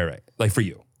 Right. Like for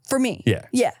you. For me. Yeah.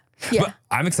 Yeah. But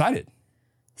I'm excited.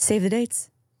 Save the dates.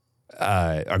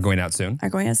 Are going out soon. Are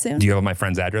going out soon. Do you have all my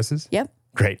friends' addresses? Yep.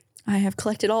 Great. I have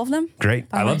collected all of them. Great.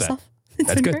 by I love myself. that. It's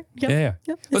That's been good. great. Yeah.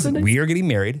 It's Listen, been nice. we are getting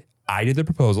married. I did the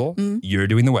proposal. You're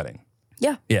doing the wedding.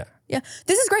 Yeah. Yeah. Yeah.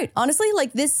 This is great. Honestly,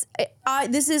 like this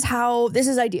is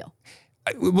ideal.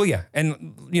 Well, yeah.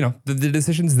 And, you know, the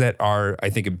decisions that are, I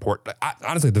think, important.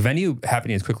 Honestly, the venue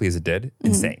happening as quickly as it did,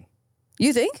 insane.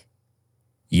 You think?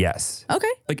 Yes. Okay.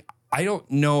 Like, I don't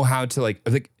know how to, like,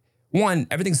 one,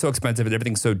 everything's so expensive and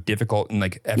everything's so difficult. And,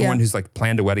 like, everyone who's, like,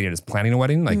 planned a wedding and is planning a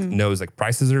wedding, like, knows, like,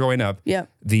 prices are going up. Yeah.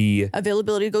 The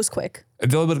Availability goes quick.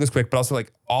 availability goes quick, but also,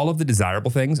 like, all of the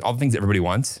desirable things, all the things everybody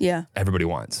wants. Yeah. Everybody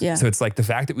wants. Yeah. So it's, like, the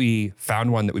fact that we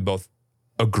found one that we both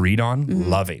agreed on,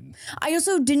 loving. I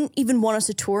also didn't even want us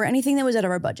to tour anything that was out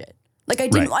of our budget. Like I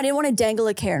didn't want to dangle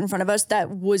a carrot in front of us that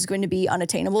was going to be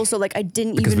unattainable. So like I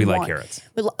didn't Because even we like want, carrots.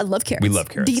 I love carrots. We love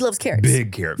carrots. D loves carrots.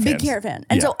 Big carrot fans. Big carrot fan.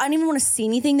 And Yeah. so I didn't even want to see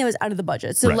anything that was out of the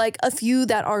budget. So Right. like a few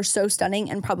that are so stunning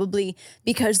and probably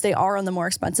because they are on the more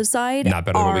expensive side. Not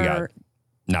better than what we got. are-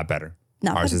 Not better.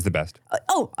 Not Ours better. is the best.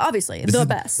 Oh, obviously This the is-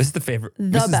 best. This is the favorite. The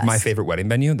This is my best. favorite wedding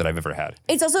venue that I've ever had.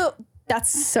 It's also, that's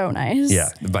so nice. Yeah,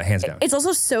 but hands down. It's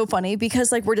also so funny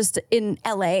because like we're just in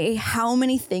LA, how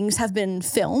many things have been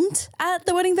filmed at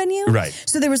the wedding venue? Right.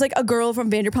 So there was like a girl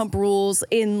from Vanderpump Rules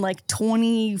in like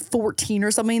 2014 or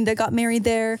something that got married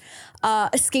there.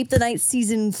 Escape the Night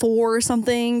season 4 or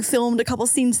something filmed a couple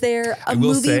scenes there. A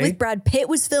will movie say- with Brad Pitt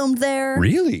was filmed there.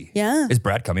 Really? Yeah. Is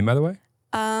Brad coming, by the way?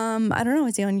 I don't know.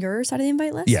 Is he on your side of the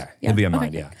invite list? Yeah, he'll be on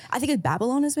mine, yeah. I think it's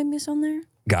Babylon is maybe on there.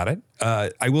 Got it.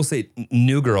 I will say,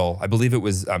 New Girl, I believe it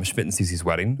was Schmidt and Cece's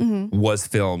wedding, was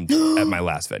filmed at my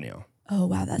last venue. Oh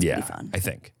wow, that's Yeah, pretty fun. I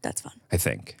think. That's fun. I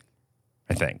think.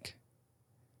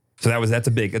 So that's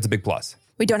a big plus.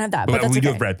 We don't have that, but But that's we okay. do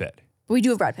have Brad Pitt. We do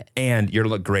have Brad Pitt. And you're to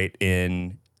look great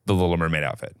in the Little Mermaid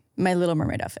outfit. My Little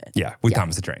Mermaid outfit. Yeah, with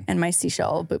Thomas the Train. And my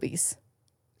seashell boobies.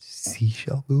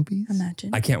 Seashell boobies? Imagine.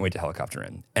 I can't wait to helicopter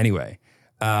in. Anyway,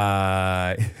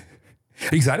 are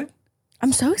you excited?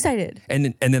 I'm so excited.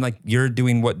 And then like you're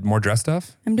doing what, more dress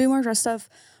stuff? I'm doing more dress stuff.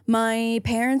 My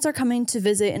parents are coming to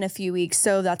visit in a few weeks,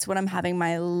 so that's when I'm having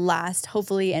my last,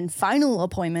 hopefully, and final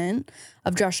appointment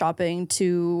of dress shopping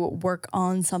to work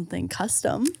on something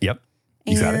custom. Yep.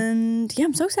 Excited? And yeah,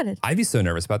 I'm so excited. I'd be so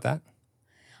nervous about that.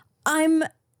 I'm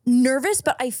nervous,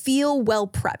 but I feel well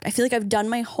prepped. I feel like I've done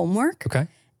my homework. Okay.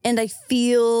 And I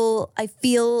feel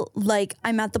like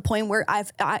I'm at the point where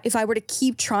if I were to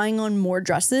keep trying on more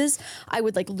dresses, I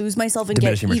would like lose myself and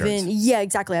get Diminishing even. returns. Yeah,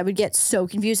 exactly. I would get so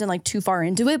confused and like too far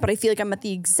into it. But I feel like I'm at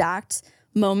the exact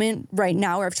moment right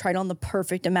now where I've tried on the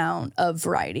perfect amount of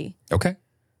variety, Okay.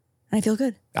 and I feel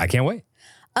good. I can't wait.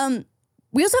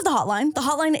 We also have the hotline. The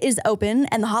hotline is open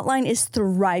and the hotline is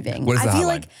thriving. What is the I feel hotline?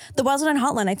 like the Wild 9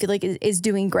 hotline, I feel like is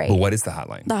doing great. But what is the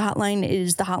hotline? The hotline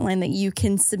is the hotline that you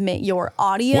can submit your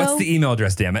audio. What's the email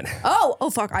address, damn it?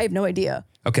 Oh, fuck. I have no idea.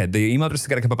 Okay, the email address is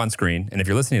going to come up on screen. And if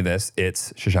you're listening to this,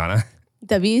 it's Shoshana.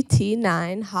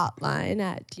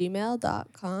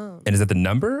 WT9hotline@gmail.com. And is that the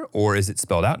number or is it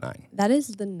spelled out 9? That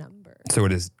is the number. So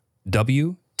it is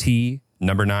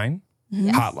WT9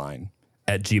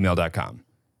 hotline@gmail.com.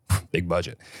 Big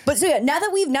budget. But so yeah,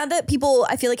 now that people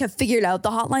I feel like have figured out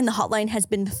the hotline has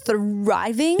been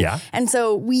thriving. Yeah. And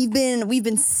so we've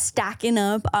been stacking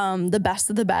up the best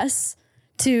of the best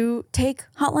to take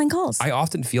hotline calls. I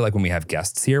often feel like when we have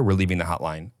guests here, we're leaving the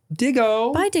hotline.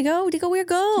 Diggo. Bye, Diggo. Diggo, where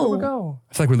go? Go.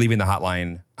 I feel like we're leaving the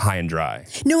hotline high and dry.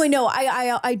 No, I know.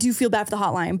 I do feel bad for the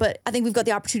hotline, but I think we've got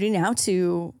the opportunity now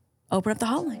to open up the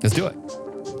hotline. Let's do it.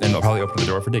 And we'll probably open the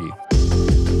door for Diggy.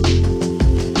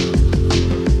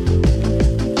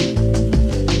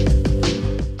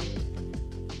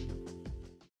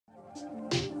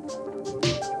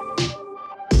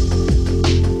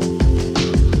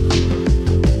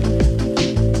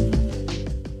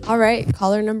 All right,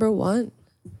 caller number 1.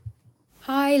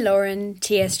 Hi, Lauren,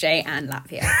 TSJ, and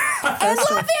Latvia.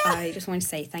 First off, I just want to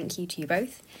say thank you to you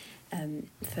both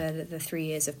for the 3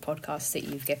 years of podcasts that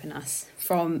you've given us.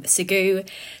 From Segu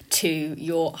to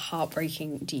your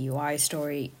heartbreaking DUI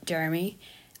story, Jeremy.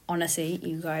 Honestly,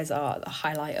 you guys are the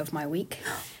highlight of my week.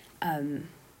 I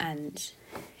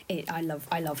love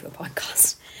your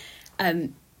podcast.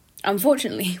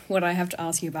 Unfortunately, what I have to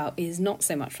ask you about is not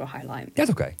so much your highlight.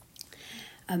 That's okay.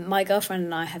 My girlfriend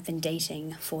and I have been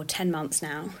dating for 10 months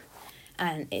now,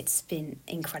 and it's been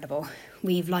incredible.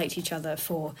 We've liked each other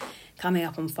for coming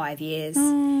up on 5 years,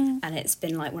 and it's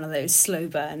been like one of those slow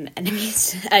burn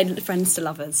enemies and friends to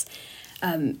lovers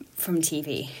from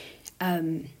TV.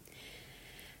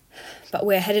 But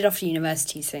we're headed off to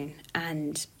university soon,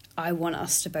 and I want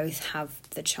us to both have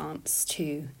the chance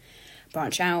to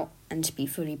branch out and to be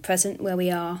fully present where we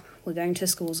are. We're going to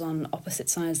schools on opposite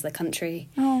sides of the country.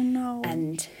 Oh, no.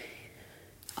 And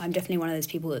I'm definitely one of those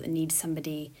people that needs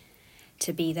somebody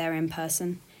to be there in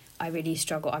person. I really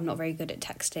struggle. I'm not very good at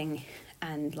texting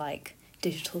and like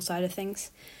digital side of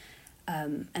things.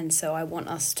 And so I want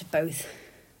to be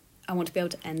able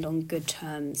to end on good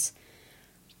terms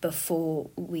before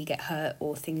we get hurt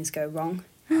or things go wrong.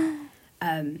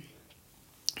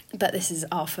 But this is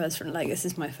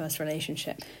my first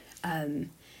relationship.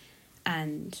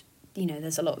 And, you know,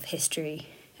 there's a lot of history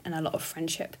and a lot of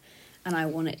friendship, and I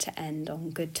want it to end on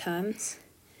good terms.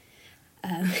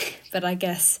 But I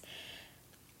guess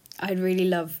I'd really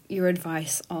love your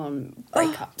advice on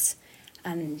breakups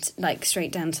and like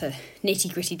straight down to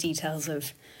nitty gritty details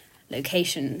of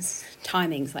locations,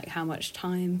 timings, like how much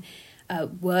time,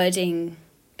 wording,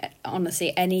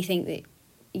 honestly, anything that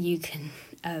you can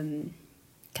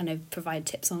kind of provide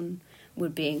tips on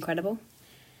would be incredible.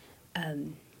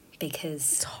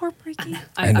 Because It's heartbreaking.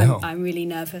 I know. I'm really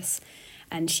nervous,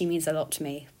 and she means a lot to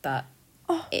me, but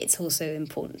it's also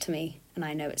important to me, and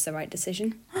I know it's the right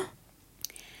decision.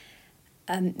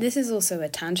 This is also a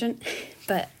tangent,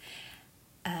 but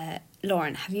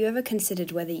Lauren, have you ever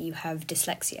considered whether you have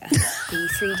dyslexia? The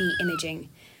 3D imaging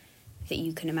that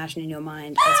you can imagine in your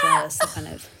mind, as well as the kind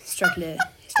of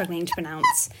struggling to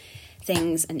pronounce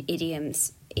things and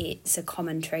idioms. It's a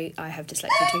common trait. I have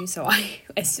dyslexia too, so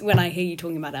when I hear you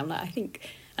talking about it, I'm like,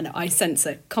 I sense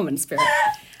a common spirit.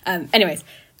 Anyways,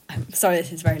 I'm sorry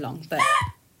this is very long, but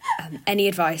any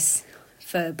advice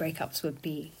for breakups would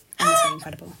be honestly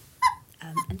incredible.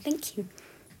 And thank you.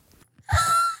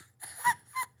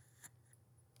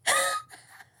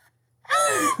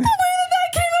 The way that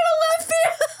came out of left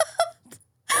field.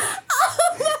 Oh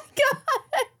my God.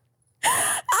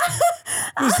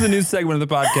 This is the new segment of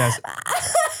the podcast.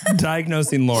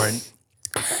 Diagnosing Lauren.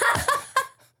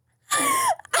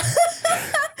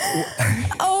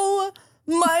 Oh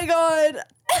my God.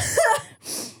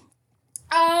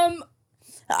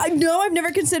 I know I've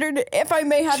never considered if I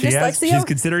may have dyslexia. She's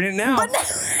considering it now.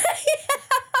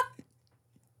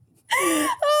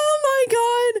 Oh my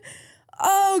God.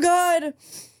 Oh God.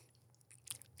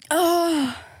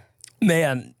 Oh,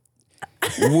 Man.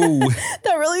 Woo.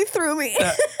 that really threw me.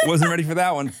 Wasn't ready for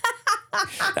that one.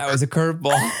 That was a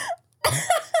curveball.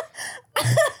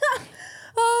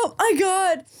 Oh my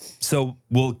God. So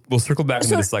we'll circle back on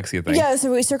the dyslexia thing. Yeah,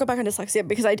 so we circle back on dyslexia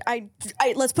because I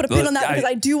let's put a pin on that because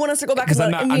I do want to circle back on Because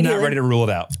that I'm immediately. not ready to rule it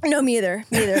out. No, me either.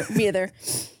 Me either.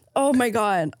 Oh my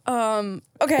God.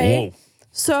 Okay. Whoa.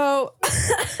 So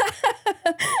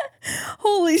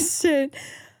holy shit.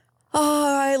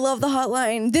 Oh, I love the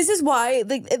hotline. This is why,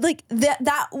 like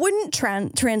that wouldn't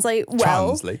translate well.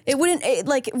 Translate. It wouldn't.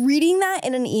 Like reading that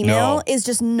in an email No. is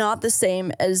just not the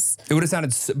same as It would have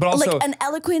sounded, but also like an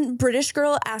eloquent British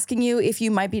girl asking you if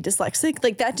you might be dyslexic.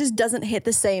 Like that just doesn't hit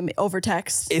the same over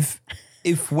text.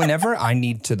 if whenever I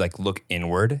need to like look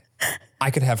inward,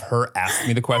 I could have her ask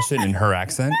me the question in her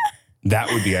accent. That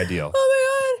would be ideal.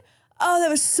 Oh my god! Oh, that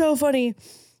was so funny.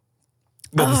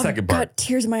 But the second part, Got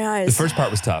tears in my eyes. the first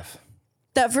part was tough.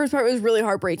 That first part was really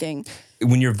heartbreaking.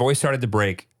 When your voice started to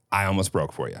break, I almost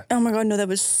broke for you. Oh my God, no, that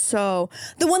was so.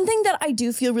 The one thing that I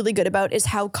do feel really good about is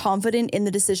how confident in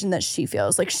the decision that she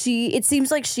feels. Like it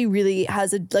seems like she really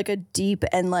has a deep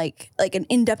and like an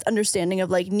in-depth understanding of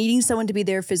like needing someone to be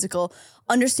there physical,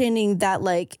 understanding that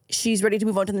like she's ready to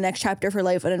move on to the next chapter of her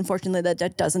life. And unfortunately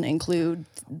that doesn't include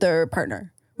their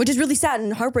partner, which is really sad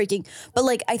and heartbreaking. But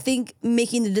like, I think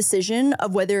making the decision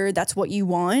of whether that's what you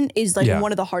want is like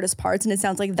one of the hardest parts. And it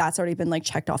sounds like that's already been like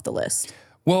checked off the list.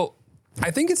 Well, I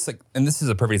think it's like, and this is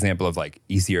a perfect example of like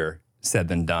easier said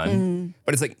than done,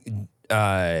 but it's like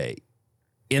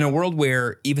in a world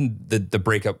where even the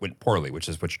breakup went poorly, which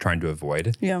is what you're trying to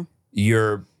avoid. Yeah.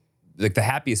 You're like the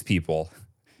happiest people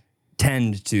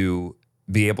tend to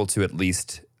be able to at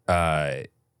least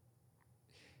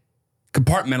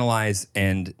compartmentalize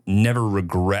and never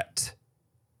regret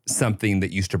something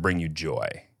that used to bring you joy.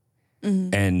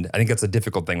 And I think that's a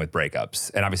difficult thing with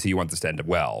breakups. And obviously you want this to end up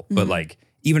well, but like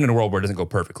even in a world where it doesn't go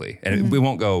perfectly and it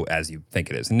won't go as you think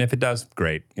it is. And if it does,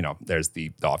 great. You know, there's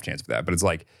the off chance for that. But it's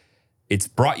like, it's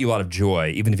brought you a lot of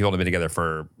joy, even if you've only been together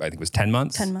for, I think it was 10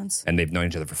 months. 10 months. And they've known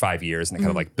each other for 5 years and it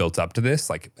kind of like built up to this.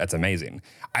 Like, that's amazing.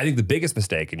 I think the biggest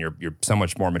mistake, and you're so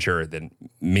much more mature than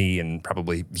me and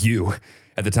probably you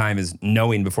at the time, is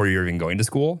knowing before you're even going to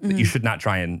school that you should not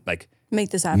try and like Make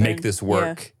this happen. make this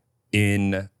work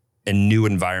in a new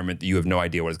environment that you have no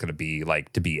idea what it's going to be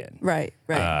like to be in. Right.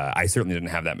 I certainly didn't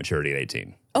have that maturity at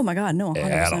 18. Oh my God, no,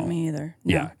 At all. 100% me either.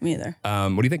 No, Yeah. me either.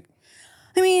 What do you think?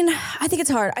 I mean, I think it's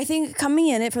hard. I think coming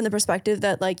in it from the perspective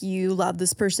that like you love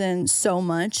this person so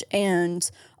much and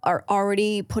are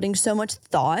already putting so much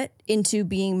thought into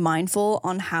being mindful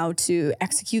on how to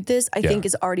execute this, I think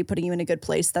is already putting you in a good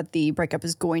place that the breakup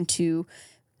is going to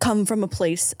come from a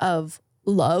place of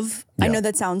love. I know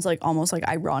that sounds like almost like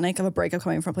ironic of a breakup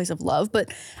coming from a place of love,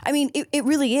 but I mean, it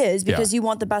really is because you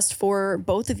want the best for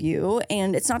both of you.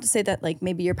 And it's not to say that like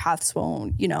maybe your paths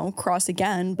won't, cross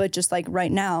again, but just like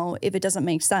right now, if it doesn't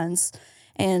make sense.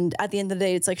 And at the end of the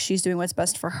day, it's like she's doing what's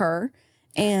best for her.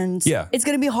 And it's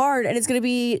going to be hard and it's going to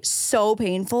be so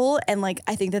painful. And like,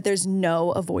 I think that there's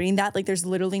no avoiding that. Like there's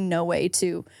literally no way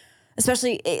to,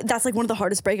 especially that's like one of the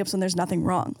hardest breakups when there's nothing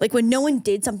wrong. Like when no one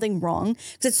did something wrong,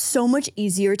 because it's so much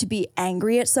easier to be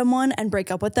angry at someone and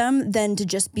break up with them than to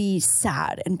just be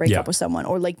sad and break up with someone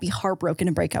or like be heartbroken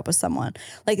and break up with someone.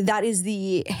 Like that is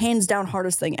the hands down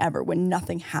hardest thing ever when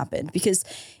nothing happened because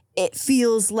it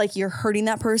feels like you're hurting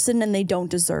that person and they don't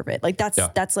deserve it. Like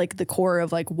that's like the core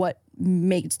of like what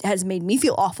has made me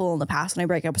feel awful in the past when I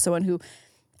break up with someone who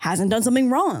hasn't done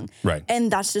something wrong. Right. And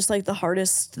that's just like the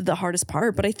hardest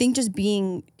part. But I think just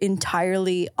being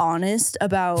entirely honest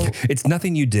about It's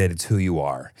nothing you did, it's who you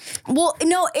are. well,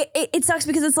 no, it sucks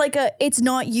because it's like it's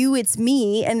not you, it's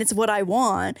me, and it's what I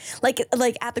want. Like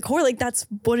at the core, like that's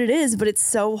what it is, but it's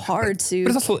so hard to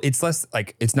But it's also, it's less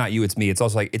like, it's not you, it's me. It's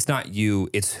also like, it's not you,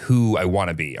 it's who I want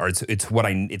to be. Or it's what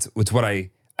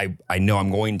I know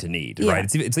I'm going to need, right?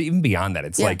 It's even beyond that.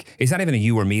 It's like, it's not even a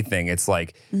you or me thing. It's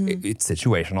like, it's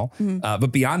situational.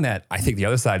 But beyond that, I think the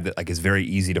other side that like is very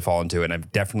easy to fall into, and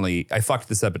I fucked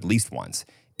this up at least once,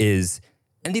 is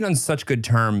ending on such good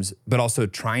terms, but also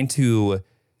trying to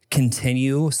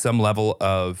continue some level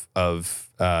of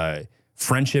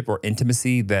friendship or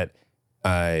intimacy that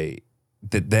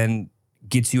then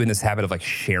gets you in this habit of like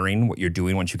sharing what you're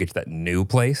doing once you get to that new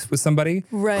place with somebody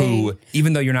who,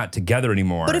 even though you're not together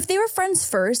anymore. But if they were friends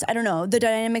first, I don't know, the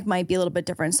dynamic might be a little bit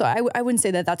different. So I wouldn't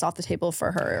say that that's off the table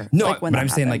for her. No, like, when but that I'm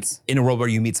saying like happens. in a world where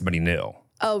you meet somebody new.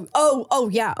 Oh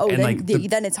yeah. Oh, And, then, like,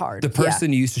 then it's hard. The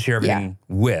person you used to share everything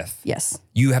with, Yes.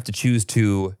 you have to choose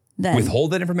to Then.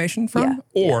 withhold that information from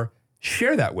or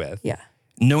share that with. Yeah.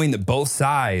 Knowing that both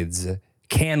sides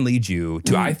can lead you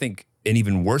to, I think, an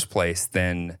even worse place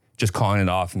than just calling it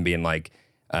off and being like,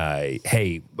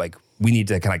 hey, like we need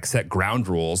to kind of like set ground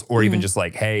rules, or even just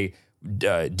like, hey,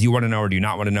 do you want to know or do you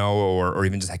not want to know, or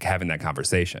even just like having that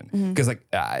conversation. Because like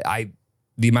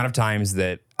the amount of times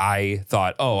that I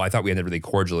thought we ended really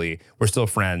cordially, we're still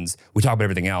friends, we talk about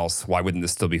everything else, why wouldn't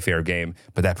this still be fair game?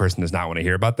 But that person does not want to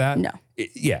hear about that. No.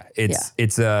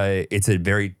 It's a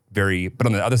very, very, but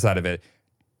on the other side of it,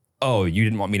 oh, you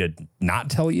didn't want me to not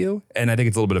tell you? And I think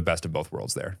it's a little bit of best of both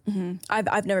worlds there.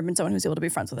 I've never been someone who's able to be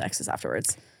friends with exes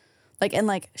afterwards. Like, and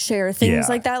like share things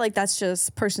like that. Like that's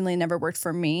just personally never worked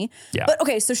for me. Yeah. But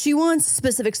okay, so she wants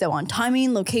specifics though on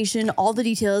timing, location, all the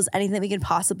details, anything we can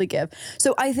possibly give.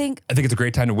 So I think it's a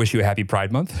great time to wish you a happy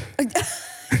Pride Month.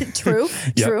 True.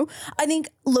 I think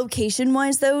location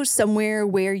wise though, somewhere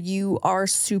where you are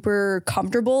super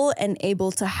comfortable and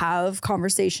able to have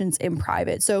conversations in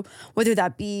private. So whether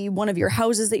that be one of your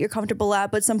houses that you're comfortable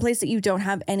at, but someplace that you don't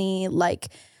have any like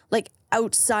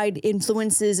outside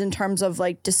influences in terms of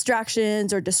like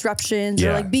distractions or disruptions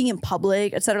or like being in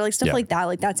public, et cetera, like stuff like that.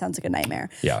 Like that sounds like a nightmare.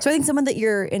 Yeah. So I think someone that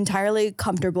you're entirely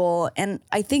comfortable, and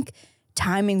I think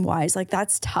timing wise, like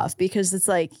that's tough because it's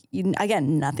like,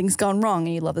 again, nothing's gone wrong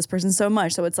and you love this person so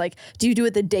much. So it's like, do you do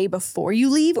it the day before you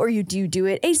leave or do you do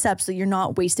it ASAP so you're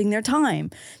not wasting their time?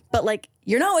 But like,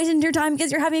 you're not wasting your time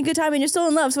because you're having a good time and you're still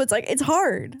in love. So it's like, it's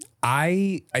hard.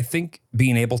 I think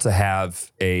being able to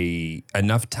have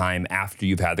enough time after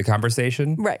you've had the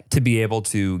conversation to be able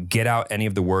to get out any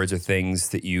of the words or things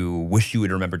that you wish you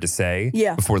would remember to say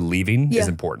before leaving is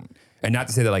important. And not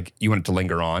to say that like you want it to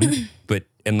linger on, but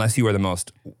unless you are the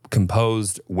most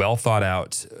composed, well thought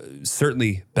out,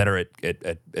 certainly better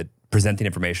at presenting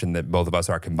information that both of us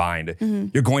are combined,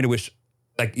 you're going to wish,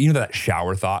 like, you know, that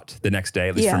shower thought the next day,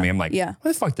 at least for me, I'm like, why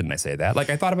the fuck didn't I say that? Like,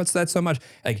 I thought about that so much.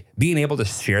 Like, being able to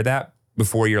share that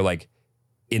before you're like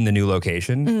in the new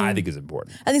location, I think is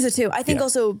important. I think so too. I think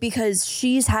also because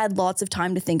she's had lots of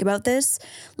time to think about this,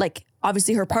 like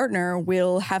obviously her partner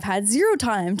will have had zero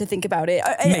time to think about it.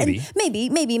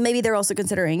 Maybe they're also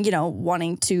considering, you know,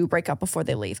 wanting to break up before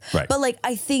they leave. Right. But like,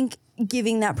 I think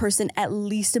giving that person at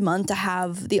least a month to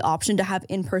have the option to have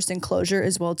in-person closure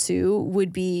as well too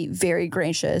would be very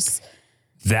gracious.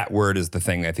 That word is the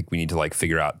thing I think we need to like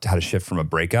figure out how to shift from a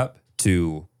breakup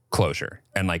to closure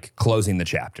and like closing the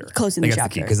chapter. Closing the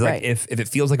chapter. Because like if it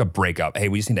feels like a breakup, hey,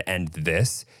 we just need to end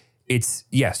this. It's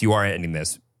yes, you are ending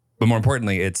this, but more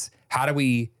importantly, it's how do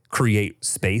we create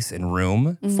space and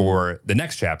room for the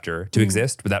next chapter to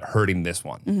exist without hurting this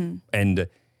one? And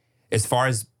as far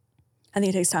as I think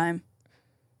it takes time.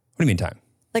 What do you mean time?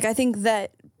 Like I think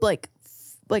that like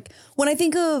when I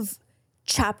think of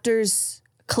chapters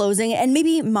closing, and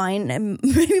maybe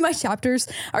my chapters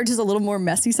are just a little more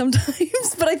messy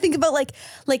sometimes, but I think about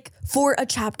like for a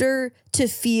chapter to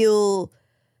feel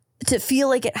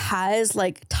like it has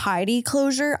like tidy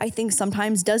closure, I think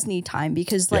sometimes does need time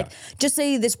because like just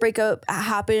say this breakup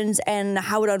happens and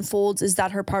how it unfolds is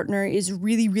that her partner is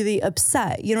really, really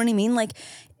upset. You know what I mean? Like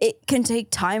it can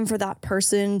take time for that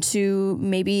person to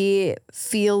maybe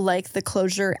feel like the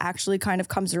closure actually kind of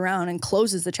comes around and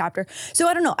closes the chapter. So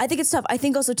I don't know. I think it's tough. I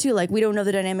think also too, like we don't know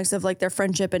the dynamics of like their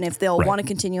friendship and if they'll want to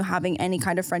continue having any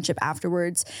kind of friendship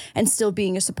afterwards and still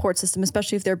being a support system,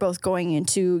 especially if they're both going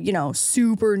into, you know,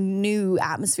 super new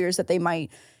atmospheres that they might,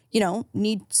 you know,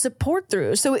 need support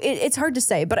through. So it's hard to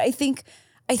say, but I think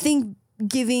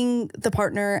giving the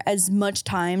partner as much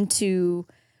time to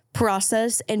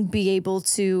process and be able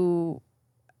to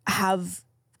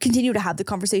continue to have the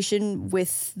conversation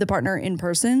with the partner in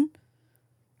person.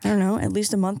 I don't know, at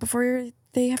least a month before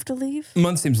they have to leave. A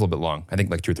month seems a little bit long. I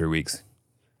think like 2 or 3 weeks.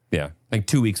 Yeah, like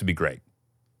 2 weeks would be great.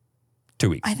 2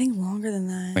 weeks. I think longer than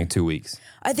that. Like 2 weeks.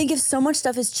 I think if so much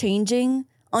stuff is changing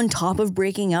on top of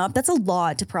breaking up, that's a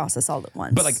lot to process all at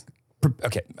once. But like,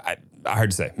 okay,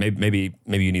 hard to say. Maybe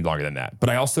you need longer than that. But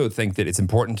I also think that it's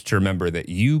important to remember that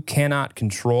you cannot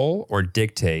control or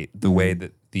dictate the way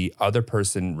that the other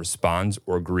person responds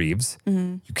or grieves.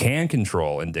 You can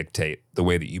control and dictate the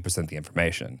way that you present the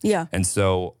information. Yeah. And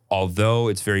so although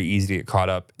it's very easy to get caught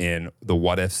up in the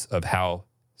what ifs of how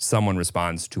someone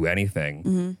responds to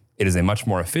anything, it is a much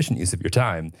more efficient use of your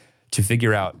time to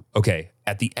figure out, okay,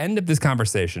 at the end of this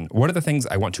conversation, what are the things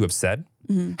I want to have said?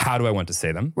 How do I want to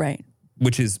say them? Right.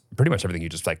 Which is pretty much everything you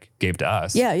just like gave to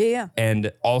us. Yeah.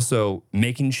 And also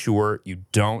making sure you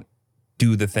don't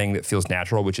do the thing that feels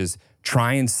natural, which is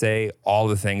try and say all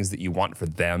the things that you want for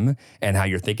them and how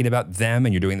you're thinking about them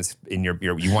and you're doing this in your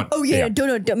you want. Oh yeah.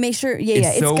 Don't make sure.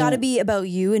 It's got to be about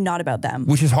you and not about them.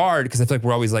 Which is hard because I feel like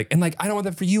we're always like, and like, I don't want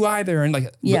that for you either. And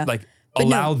like, but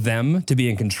allow them to be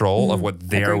in control of what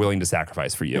they're willing to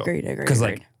sacrifice for you. Agreed. Because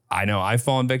like, I know I've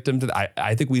fallen victim to that.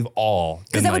 I think we've all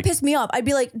because that would piss me off. I'd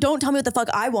be like, don't tell me what the fuck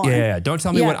I want. Yeah. Don't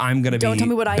tell me what I'm gonna be. Don't tell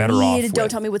me what I need. Don't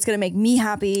tell me what's gonna make me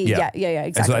happy. Yeah.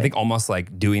 Exactly. And so I think almost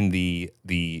like doing the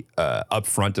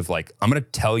upfront of like, I'm gonna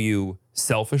tell you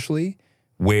selfishly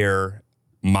where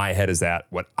my head is at,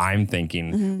 what I'm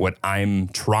thinking, what I'm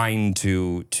trying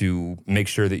to make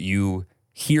sure that you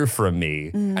hear from me,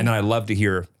 and then I love to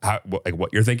hear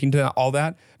what you're thinking to all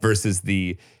that versus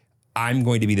the I'm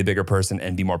going to be the bigger person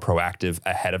and be more proactive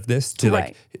ahead of this to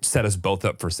like set us both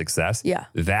up for success. Yeah.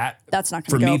 That's not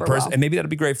for going to go me over personally, well. and maybe that'll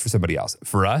be great for somebody else.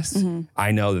 For us,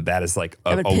 I know that is like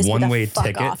a would piss me the one-way fuck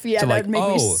ticket off. Yeah, to that like, would make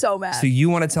me so mad. So you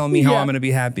want to tell me how Yeah. I'm going to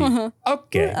be happy?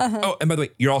 Okay. Oh, and by the way,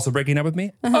 you're also breaking up with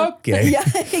me? Okay. Yeah,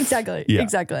 exactly. Yeah.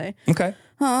 Exactly. Okay.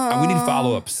 We need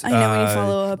follow-ups. I know we need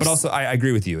follow-ups. But also, I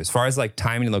agree with you. As far as like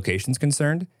timing and location's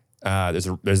concerned, there's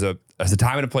a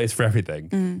time and a place for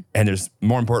everything. And there's,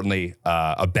 more importantly,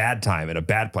 a bad time and a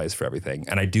bad place for everything.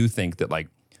 And I do think that like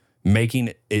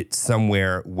making it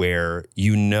somewhere where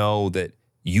you know that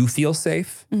you feel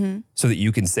safe so that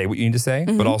you can say what you need to say,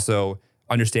 but also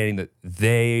understanding that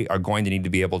they are going to need to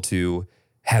be able to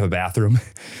have a bathroom,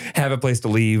 have a place to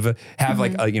leave, have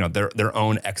like their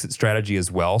own exit strategy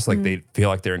as well. So like they feel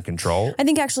like they're in control. I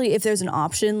think actually if there's an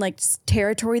option, like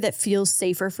territory that feels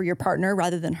safer for your partner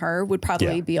rather than her would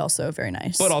probably be also very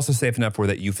nice. But also safe enough where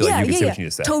that you feel like you can say what you need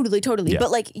to say. Totally. Yeah.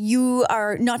 But like you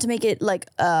are, not to make it like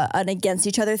an against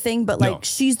each other thing, but like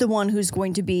she's the one who's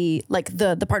going to be like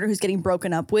the partner who's getting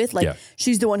broken up with. Like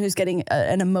she's the one who's getting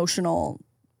an emotional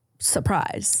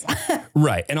surprise.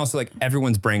 Right. And also like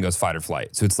everyone's brain goes fight or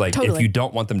flight. So it's like if you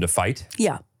don't want them to fight,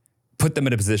 put them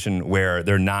in a position where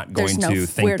they're not going to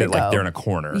think that like they're in a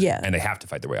corner and they have to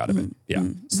fight their way out of it. Yeah.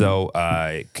 So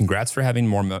congrats for having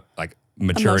more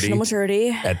maturity, Emotional maturity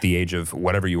at the age of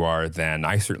whatever you are than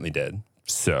I certainly did.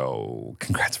 So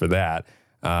congrats for that.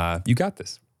 You got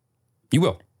this. You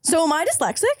will. So am I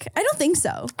dyslexic? I don't think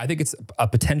so. I think it's a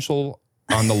potential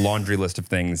on the laundry list of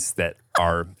things that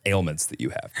are ailments that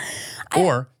you have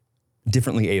or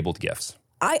differently abled gifts.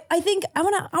 I think I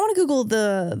want to Google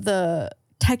the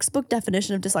textbook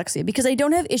definition of dyslexia because I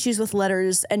don't have issues with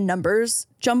letters and numbers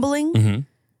jumbling.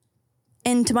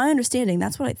 And to my understanding,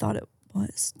 that's what I thought it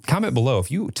was. Comment below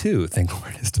if you too think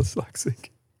Lauren is dyslexic.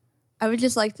 I would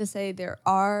just like to say there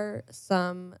are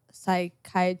some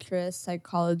psychiatrists,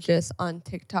 psychologists on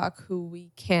TikTok who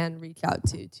we can reach out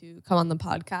to come on the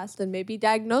podcast and maybe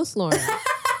diagnose Lauren.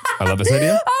 I love this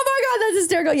idea. Oh my God, that's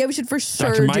hysterical. Yeah, we should for sure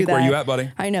Dr. Mike, do that. where you at,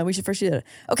 buddy? I know, we should for sure do that.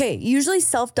 Okay, usually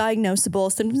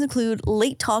self-diagnosable symptoms include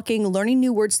late talking, learning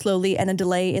new words slowly, and a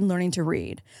delay in learning to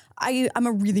read. I'm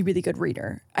a really, really good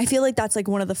reader. I feel like that's like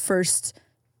one of the first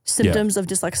symptoms of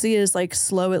dyslexia is like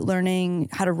slow at learning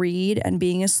how to read and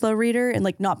being a slow reader and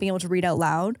like not being able to read out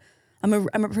loud. I'm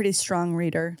a pretty strong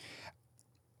reader.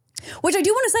 Which I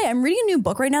do want to say, I'm reading a new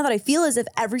book right now that I feel as if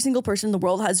every single person in the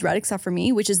world has read except for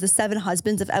me, which is The 7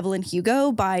 Husbands of Evelyn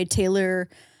Hugo by Taylor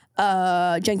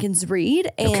Jenkins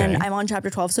Reid. And I'm on chapter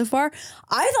 12 so far.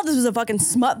 I thought this was a fucking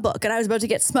smut book and I was about to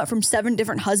get smut from 7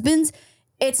 different husbands.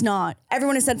 It's not.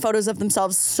 Everyone has sent photos of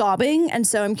themselves sobbing. And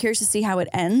so I'm curious to see how it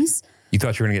ends. You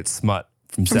thought you were going to get smut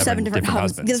from 7 different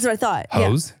husbands. That's what I thought.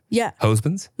 Hose? Yeah.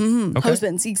 Husbands? Mm-hmm. Okay.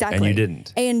 Husbands, exactly. And you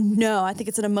didn't? And no, I think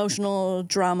it's an emotional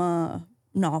drama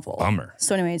novel. Bummer.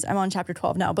 So anyways, I'm on chapter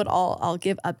 12 now, but I'll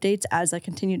give updates as I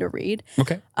continue to read.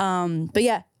 Okay. But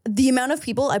yeah, the amount of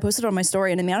people I posted on my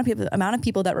story and the amount of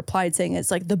people that replied saying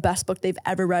it's like the best book they've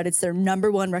ever read. It's their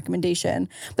 #1 recommendation.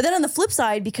 But then on the flip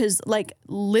side, because like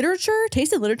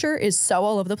tasted literature is so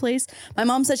all over the place, my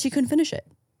mom said she couldn't finish it.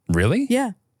 Really?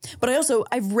 Yeah. But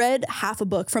I've read half a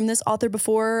book from this author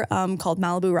before called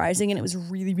Malibu Rising, and it was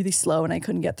really, really slow and I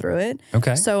couldn't get through it.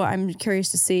 Okay. So I'm curious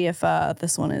to see if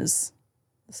this one is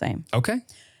the same. Okay.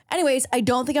 Anyways, I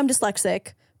don't think I'm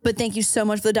dyslexic, but thank you so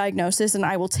much for the diagnosis and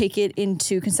I will take it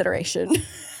into consideration.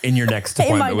 In your next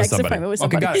appointment with somebody.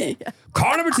 Okay, got it. Yeah.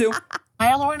 Call number 2.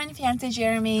 Hi, Lauren and fiance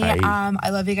Jeremy. Hi.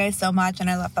 I love you guys so much and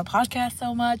I love the podcast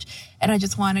so much. And I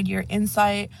just wanted your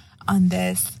insight on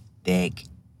this big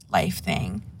life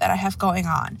thing that I have going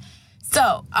on.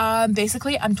 So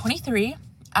basically, I'm 23.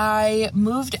 I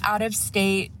moved out of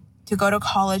state to go to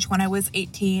college when I was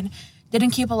 18.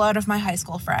 Didn't keep a lot of my high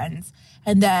school friends.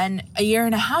 And then a year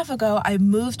and a half ago, I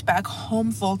moved back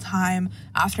home full time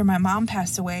after my mom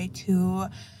passed away to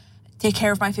take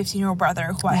care of my 15-year-old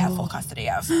brother who I have full custody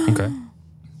of. Okay.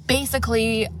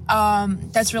 Basically,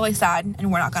 that's really sad.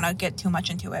 And we're not going to get too much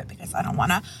into it because I don't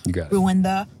want to ruin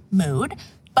the mood.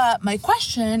 But my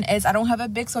question is, I don't have a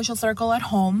big social circle at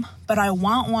home, but I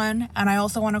want one. And I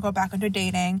also want to go back into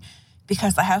dating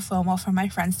because I have FOMO from my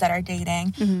friends that are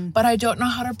dating. Mm-hmm. But I don't know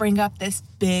how to bring up this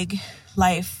big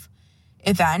life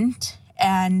event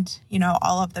and, you know,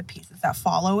 all of the pieces that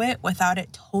follow it without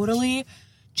it totally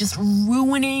just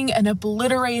ruining and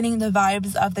obliterating the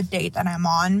vibes of the date that I'm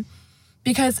on.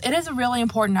 Because it is a really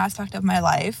important aspect of my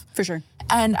life. For sure.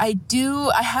 And I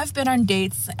have been on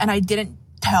dates and I didn't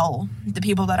tell the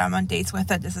people that I'm on dates with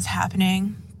that this is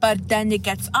happening. But then it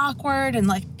gets awkward and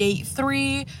like date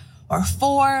 3 or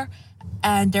 4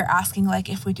 and they're asking like,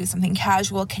 if we do something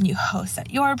casual, can you host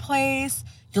at your place?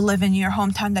 You live in your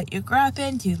hometown that you grew up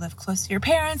in? Do you live close to your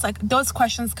parents? Like, those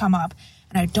questions come up,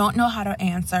 and I don't know how to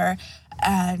answer,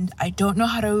 and I don't know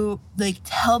how to like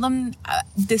tell them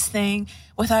this thing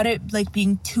without it like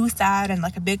being too sad and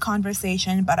like a big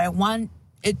conversation, but I want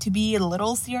it to be a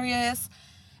little serious.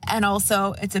 And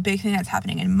also, it's a big thing that's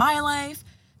happening in my life.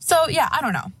 So yeah, I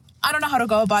don't know. I don't know how to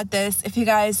go about this. If you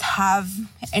guys have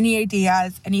any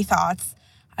ideas, any thoughts,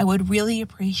 I would really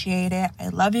appreciate it. I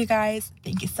love you guys.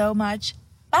 Thank you so much.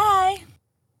 Bye.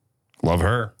 Love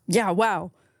her. Yeah,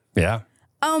 wow. Yeah.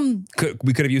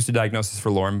 We could have used a diagnosis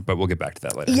for Lauren, but we'll get back to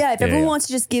that later. Yeah, if everyone wants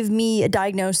to just give me a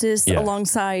diagnosis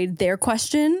alongside their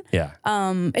question,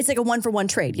 it's like a 1-for-1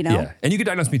 trade, you know? Yeah, and you could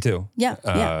diagnose me too. Yeah,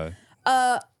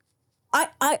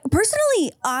 I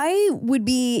personally, I would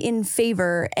be in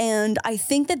favor, and I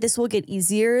think that this will get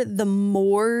easier the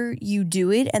more you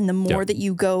do it and the more that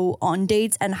you go on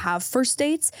dates and have first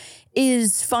dates,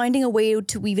 is finding a way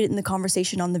to weave it in the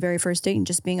conversation on the very first date and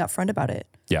just being upfront about it.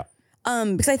 Yeah.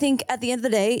 Because I think at the end of the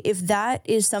day, if that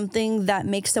is something that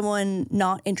makes someone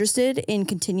not interested in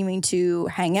continuing to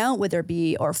hang out, whether it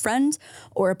be a friend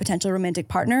or a potential romantic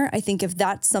partner, I think if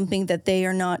that's something that they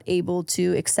are not able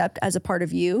to accept as a part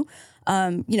of you,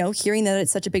 hearing that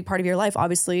it's such a big part of your life,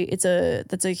 obviously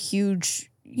that's a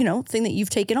huge, thing that you've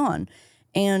taken on.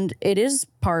 And it is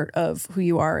part of who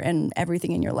you are and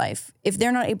everything in your life. If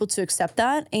they're not able to accept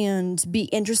that and be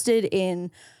interested in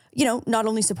not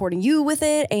only supporting you with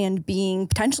it and being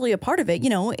potentially a part of it,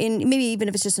 in maybe even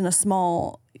if it's just in a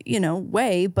small,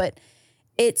 way, but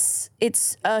it's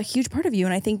a huge part of you.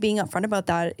 And I think being upfront about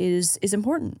that is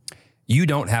important. You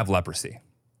don't have leprosy,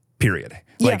 period.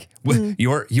 Like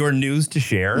your news to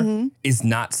share is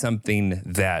not something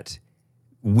that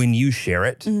when you share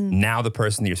it, now the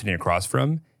person that you're sitting across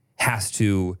from has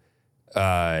to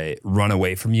run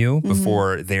away from you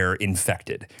before they're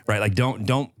infected, right? Like don't,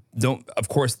 of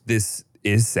course, this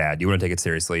is sad. You want to take it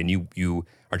seriously and you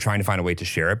are trying to find a way to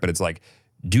share it, but it's like,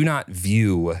 do not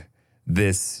view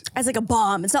this as like a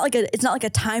bomb. It's not like a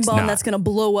time bomb that's going to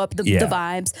blow up the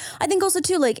vibes. I think also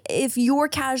too, like if you're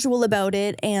casual about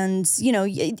it and,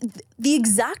 the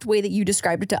exact way that you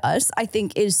described it to us, I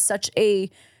think is such a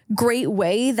great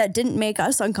way that didn't make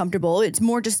us uncomfortable. It's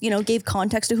more just, gave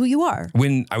context to who you are.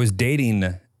 When I was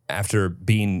dating after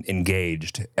being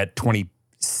engaged at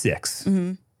 26,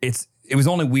 it was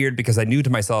only weird because I knew to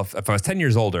myself, if I was 10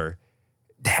 years older,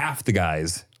 half the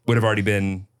guys would have already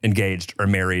been engaged or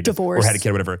married, divorced, or had a kid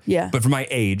or whatever. Yeah. But for my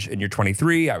age, and you're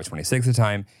 23, I was 26 at the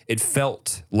time, it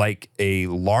felt like a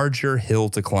larger hill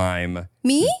to climb.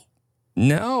 Me?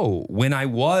 No, when I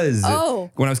was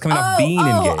coming up being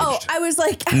engaged. I was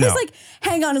like,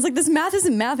 hang on. It's like this math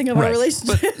isn't mathing of our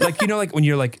relationship. But like, when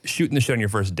you're like shooting the shit on your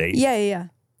first date. Yeah.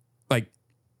 Like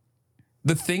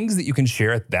the things that you can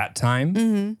share at that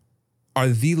time are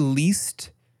the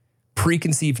least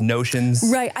preconceived notions.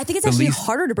 Right. I think it's actually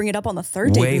harder to bring it up on the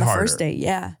third date than the first date.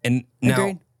 Yeah. And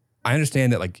now I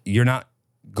understand that like you're not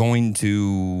going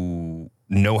to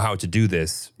know how to do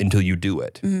this until you do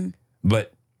it.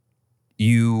 But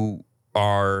you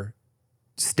are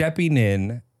stepping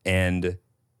in and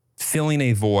filling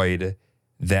a void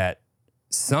that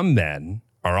some men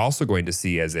are also going to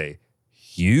see as a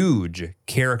huge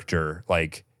character,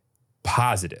 like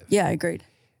positive. Yeah, I agreed.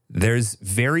 There's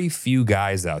very few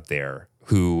guys out there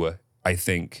who I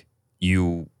think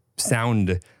you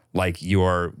sound like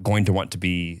you're going to want to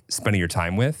be spending your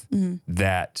time with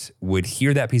that would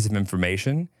hear that piece of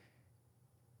information,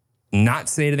 not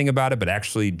say anything about it, but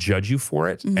actually judge you for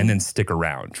it and then stick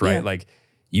around, right? Yeah. Like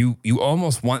you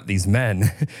almost want these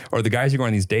men or the guys you're going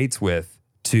on these dates with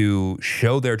to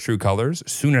show their true colors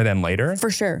sooner than later. For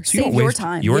sure. So you don't waste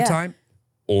your time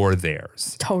or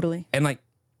theirs. Totally. And like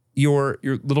your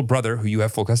little brother who you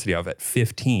have full custody of at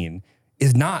 15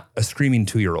 is not a screaming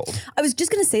 2-year-old. I was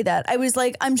just going to say that. I was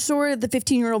like, I'm sure the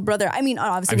 15-year-old brother, I mean,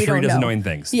 obviously we don't know. I'm sure he does annoying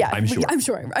things. Yeah. I'm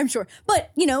sure.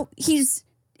 But, he's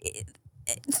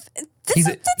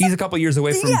a couple years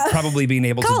away from probably being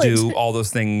able to do all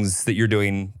those things that you're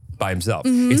doing by himself.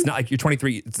 It's not like you're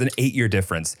 23. It's an 8-year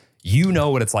difference. You know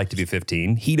what it's like to be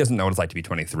 15. He doesn't know what it's like to be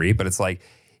 23, but it's like,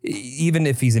 even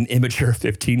if he's an immature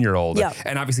 15-year-old,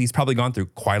 and obviously he's probably gone through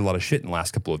quite a lot of shit in the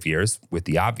last couple of years with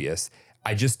the obvious,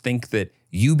 I just think that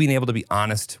you being able to be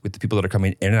honest with the people that are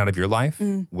coming in and out of your life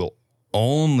will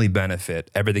only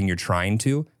benefit everything you're trying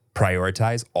to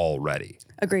prioritize already.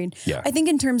 Agreed. Yeah. I think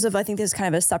this is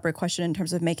kind of a separate question in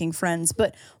terms of making friends,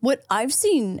 but what I've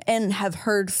seen and have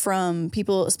heard from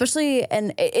people, especially,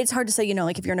 and it's hard to say,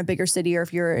 like if you're in a bigger city or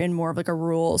if you're in more of like a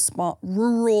rural,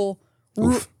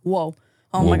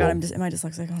 Oh my God, am I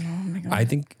dyslexic? Oh no, oh my God. I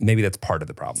think maybe that's part of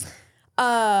the problem.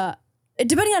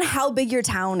 Depending on how big your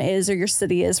town is or your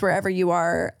city is, wherever you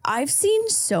are, I've seen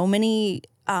so many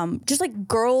just like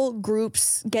girl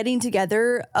groups getting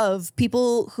together of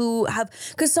people who have,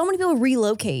 because so many people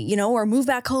relocate, you know, or move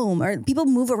back home, or people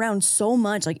move around so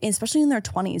much, like especially in their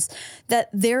 20s, that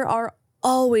there are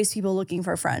always people looking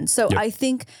for friends. So I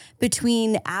think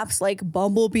between apps like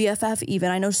Bumble, BFF,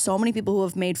 even, I know so many people who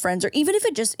have made friends, or even if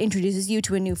it just introduces you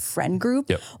to a new friend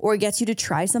group or gets you to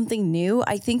try something new,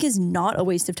 I think is not a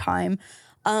waste of time.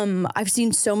 I've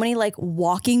seen so many like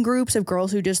walking groups of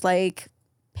girls who just like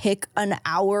pick an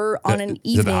hour on an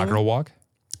evening. Is it the Hot Girl Walk?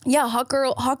 Yeah, hot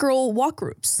girl walk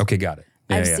groups. Okay, got it.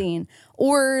 Yeah, I've seen.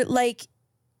 Or like,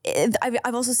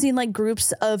 I've also seen like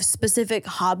groups of specific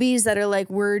hobbies that are like,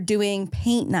 we're doing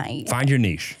paint night. Find your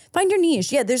niche. Find your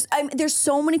niche. Yeah, there's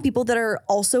so many people that are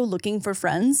also looking for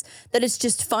friends that it's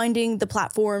just finding the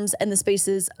platforms and the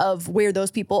spaces of where those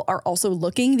people are also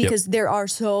looking, because there are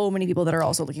so many people that are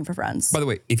also looking for friends. By the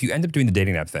way, if you end up doing the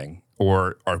dating app thing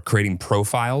or are creating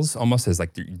profiles almost as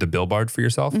like the billboard for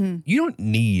yourself, you don't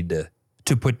need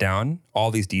to put down all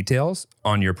these details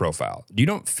on your profile. You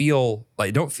don't feel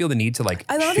the need to like.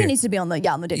 I don't think it needs to be on the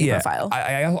dating profile.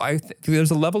 I think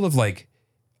there's a level of like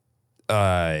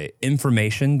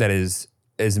information that is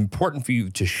important for you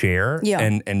to share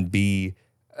and be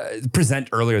present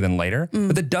earlier than later.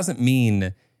 But that doesn't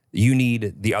mean you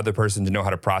need the other person to know how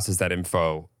to process that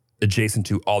info adjacent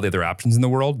to all the other options in the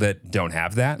world that don't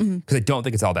have that. Because I don't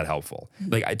think it's all that helpful.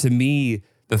 Like to me,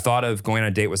 the thought of going on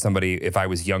a date with somebody, if I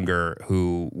was younger,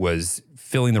 who was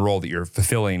filling the role that you're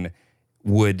fulfilling,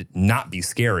 would not be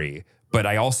scary. But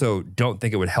I also don't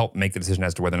think it would help make the decision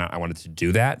as to whether or not I wanted to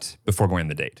do that before going on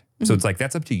the date. So it's like,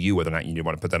 that's up to you whether or not you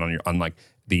want to put that on like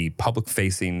the public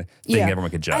facing thing everyone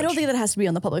could judge. I don't think that has to be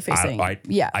on the public facing.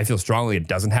 I feel strongly it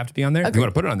doesn't have to be on there. If you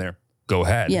want to put it on there, go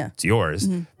ahead. Yeah. It's yours.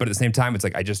 But at the same time, it's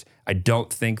like, I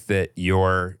don't think that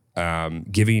you're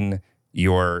giving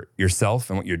yourself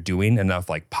and what you're doing enough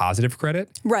like positive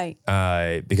credit. Right.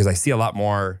 Because I see a lot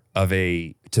more of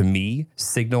a, to me,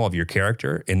 signal of your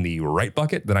character in the right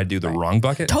bucket than I do the wrong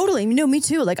bucket. Totally. No, me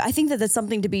too. Like, I think that that's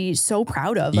something to be so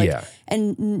proud of. Like,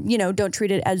 and, you know, don't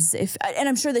treat it as if, and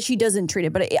I'm sure that she doesn't treat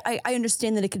it, but I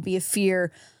understand that it could be a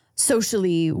fear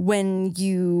socially when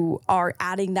you are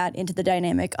adding that into the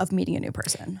dynamic of meeting a new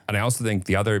person. And I also think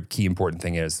the other key important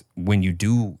thing is when you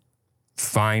do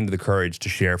find the courage to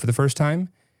share for the first time,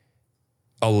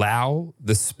 allow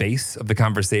the space of the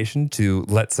conversation to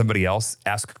let somebody else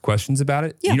ask questions about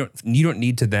it. You don't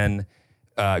need to then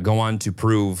go on to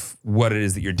prove what it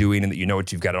is that you're doing and that you know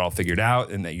what you've got it all figured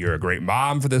out and that you're a great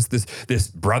mom for this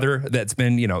brother that's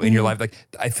been, you know, in your life. Like,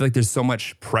 I feel like there's so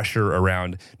much pressure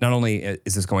around, not only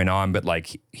is this going on, but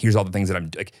like, here's all the things that I'm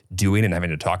like doing and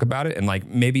having to talk about it. And like,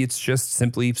 maybe it's just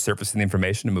simply surfacing the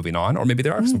information and moving on, or maybe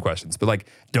there are some questions, but like,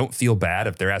 don't feel bad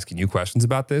if they're asking you questions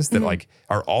about this that like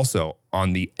are also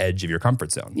on the edge of your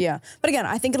comfort zone. Yeah. But again,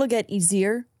 I think it'll get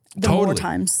easier the more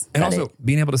times. And also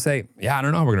being able to say, yeah, I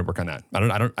don't know how we're going to work on that.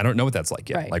 I don't know what that's like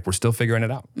yet. Right. Like, we're still figuring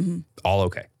it out. All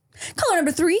okay. Caller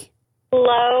number 3.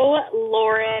 Hello,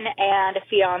 Lauren and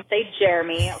fiance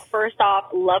Jeremy. First off,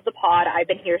 love the pod. I've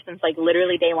been here since like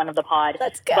literally day one of the pod.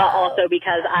 Let's go. But also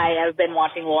because I have been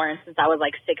watching Lauren since I was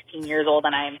like 16 years old,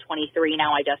 and I am 23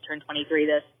 now. I just turned 23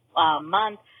 this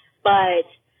month. But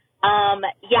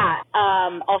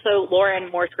also Lauren,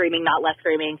 more screaming, not less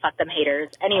screaming. Fuck them haters.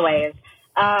 Anyways.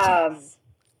 Let's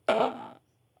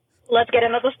get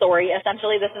into the story.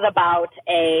 Essentially, this is about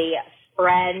a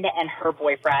friend and her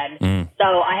boyfriend.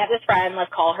 So I have this friend,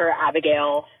 let's call her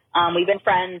Abigail. We've been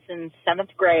friends since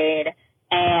 7th grade,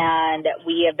 and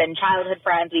we have been childhood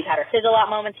friends. We've had our fizzle out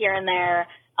moments here and there,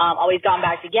 always gone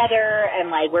back together,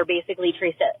 and like we're basically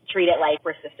treated like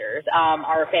we're sisters.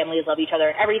 Our families love each other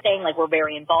and everything. Like, we're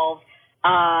very involved.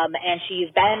 And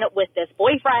she's been with this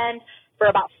boyfriend for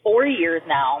about 4 years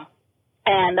now.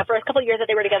 And the first couple of years that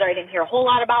they were together, I didn't hear a whole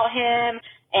lot about him.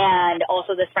 And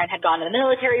also this friend had gone to the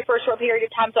military for a short period of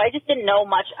time. So I just didn't know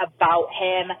much about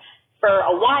him for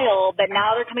a while. But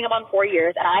now they're coming up on 4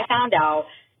 years. And I found out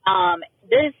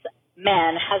this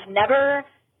man has never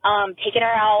taken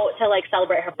her out to, like,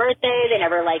 celebrate her birthday. They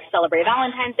never, like, celebrate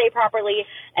Valentine's Day properly.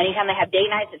 Anytime they have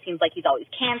date nights, it seems like he's always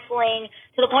canceling,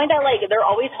 to the point that, like, they're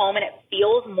always home and it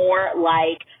feels more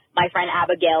like my friend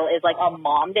Abigail is like a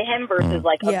mom to him versus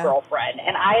like a girlfriend.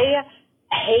 And I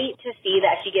hate to see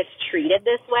that she gets treated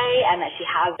this way and that she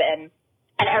has been.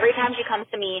 And every time she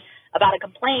comes to me about a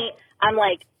complaint, I'm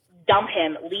like, dump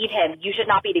him, leave him. You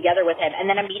should not be together with him. And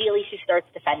then immediately she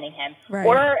starts defending him. Right.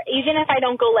 Or even if I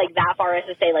don't go like that far as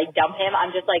to say like dump him,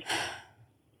 I'm just like,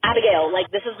 Abigail,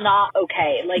 like, this is not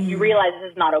okay. Like, you realize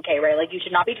this is not okay, right? Like, you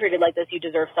should not be treated like this. You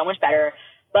deserve so much better.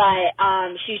 But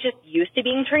she's just used to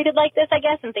being treated like this, I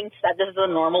guess, and thinks that this is a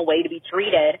normal way to be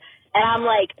treated. And I'm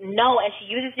like, no. And she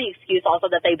uses the excuse also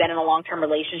that they've been in a long-term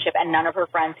relationship, and none of her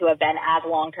friends who have been as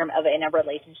long-term in a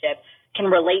relationship can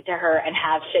relate to her and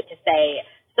have shit to say.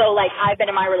 So, like, I've been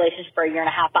in my relationship for a year and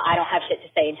a half, but I don't have shit to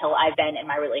say until I've been in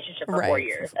my relationship for 4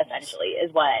 years, essentially,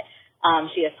 is what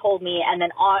she has told me. And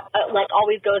then, like,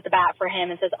 always goes to bat for him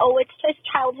and says, oh, it's just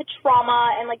childhood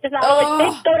trauma. And, like, does not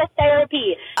like, bitch, go to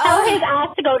therapy. Tell his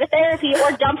ass to go to therapy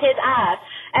or dump his ass.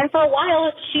 And for a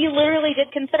while, she literally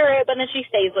did consider it, but then she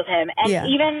stays with him.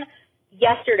 And even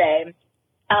yesterday,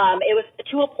 it was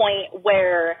to a point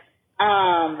where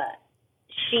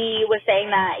she was saying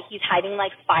that he's hiding,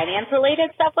 like,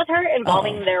 finance-related stuff with her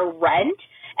involving their rent.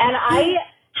 And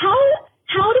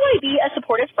how do I be a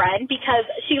supportive friend? Because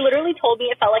she literally told me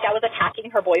it felt like I was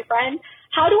attacking her boyfriend.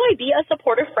 How do I be a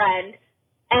supportive friend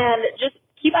and just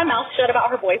keep my mouth shut about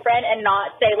her boyfriend and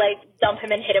not say, like, dump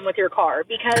him and hit him with your car?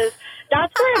 Because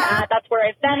that's where I'm at. That's where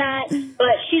I've been at.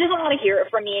 But she doesn't want to hear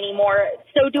it from me anymore.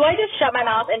 So do I just shut my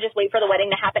mouth and just wait for the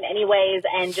wedding to happen anyways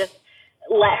and just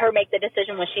let her make the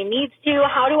decision when she needs to?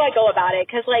 How do I go about it?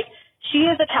 Because, like, she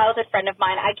is a childhood friend of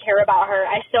mine. I care about her.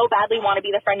 I so badly want to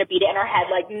be the friend to beat it in her head.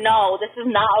 Like, no, this is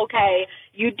not okay.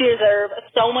 You deserve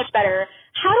so much better.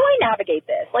 How do I navigate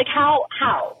this? Like, how?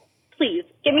 Please,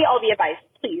 give me all the advice,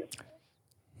 please.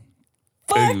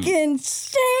 Fucking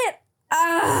shit.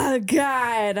 Oh,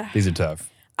 God. These are tough.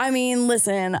 I mean,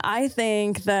 listen, I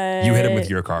think that... You hit him with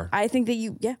your car. I think that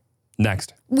yeah.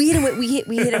 Next. We hit him with,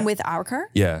 we hit him with our car.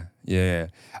 Yeah.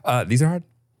 These are hard.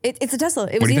 It's a Tesla.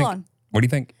 It was Elon. What do you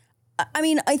think? I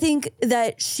mean, I think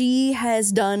that she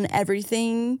has done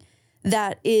everything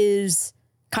that is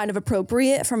kind of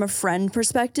appropriate from a friend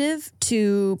perspective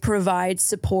to provide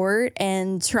support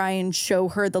and try and show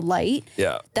her the light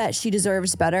that she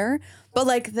deserves better. But,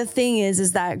 like, the thing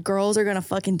is that girls are going to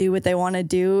fucking do what they want to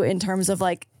do in terms of,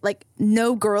 like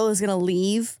no girl is going to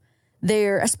leave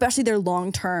especially their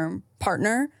long-term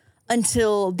partner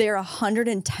until they're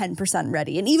 110%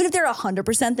 ready. And even if they're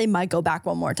 100%, they might go back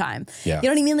one more time. Yeah. You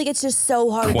know what I mean? Like, it's just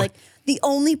so hard. Like, the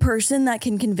only person that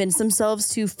can convince themselves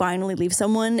to finally leave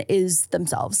someone is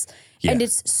themselves. Yeah. And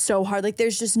it's so hard. Like,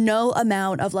 there's just no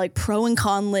amount of, like, pro and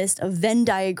con list, of Venn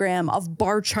diagram, of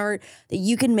bar chart that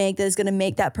you can make that is going to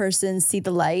make that person see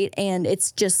the light. And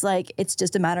it's just like, it's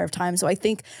just a matter of time. So I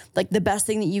think, like, the best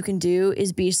thing that you can do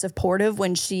is be supportive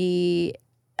when she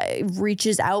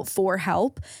reaches out for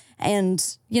help,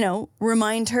 and, you know,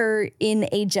 remind her in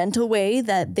a gentle way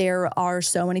that there are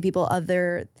so many people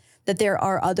that there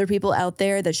are other people out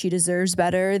there, that she deserves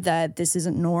better, that this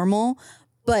isn't normal,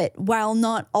 but while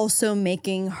not also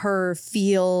making her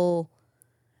feel,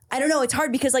 I don't know, it's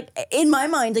hard because, like, in my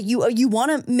mind, like, you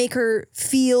want to make her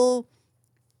feel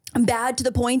bad to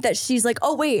the point that she's like,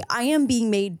 oh wait, I am being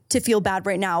made to feel bad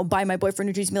right now by my boyfriend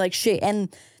who treats me like shit.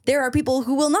 And there are people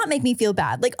who will not make me feel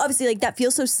bad. Like, obviously, like, that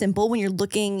feels so simple when you're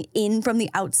looking in from the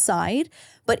outside,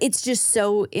 but it's just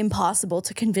so impossible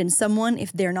to convince someone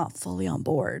if they're not fully on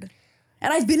board.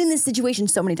 And I've been in this situation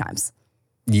so many times.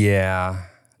 Yeah.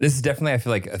 This is definitely, I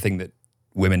feel like, a thing that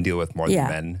women deal with more than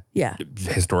men. Yeah.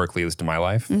 Historically, at least in my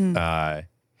life. Mm-hmm. I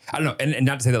don't know. And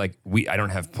not to say that, like, I don't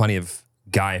have plenty of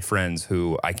guy friends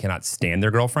who I cannot stand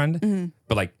their girlfriend,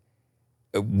 but, like,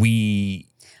 I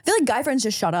feel like guy friends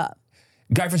just shut up.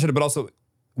 Guy friends shut up, but also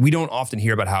we don't often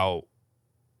hear about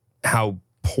how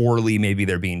poorly maybe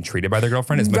they're being treated by their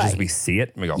girlfriend as much as we see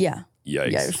it. And we go,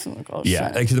 yikes.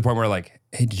 Yeah. Like, to the point where, like,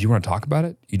 hey, did you want to talk about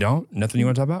it? You don't? Nothing you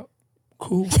want to talk about?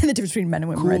 Cool. The difference between men and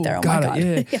women right there. Oh my God.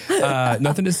 Yeah.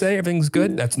 Nothing to say. Everything's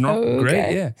good. That's not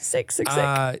great. Yeah. Sick.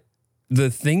 The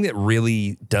thing that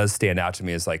really does stand out to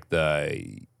me is, like,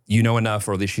 you know enough,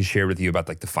 or at least she shared with you about,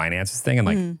 like, the finances thing and,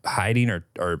 like, hiding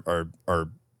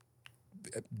or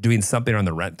doing something on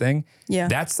the rent thing. Yeah.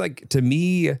 That's, like, to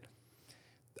me,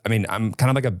 I mean, I'm kind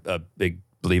of like a big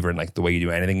believer in, like, the way you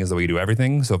do anything is the way you do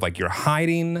everything. So if, like, you're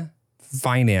hiding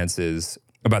finances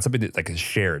about something that, like, is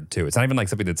shared too, it's not even like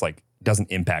something that's, like,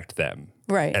 doesn't impact them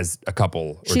as a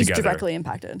couple or She's together. Directly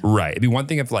impacted. Right. It'd be one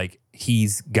thing if, like,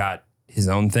 he's got his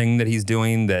own thing that he's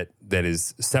doing that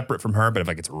is separate from her, but if,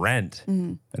 like, it's rent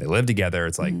and they live together,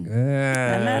 it's like,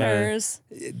 that matters.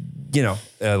 You know,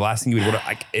 last thing you would,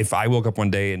 like, if I woke up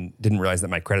one day and didn't realize that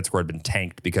my credit score had been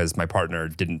tanked because my partner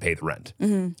didn't pay the rent,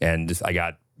 and just, I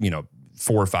got, you know,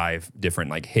 4 or 5 different,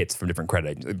 like, hits from different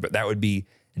credit agencies, but that would be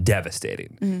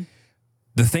devastating.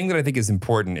 The thing that I think is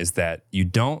important is that you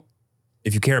don't,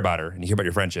 if you care about her and you care about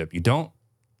your friendship, you don't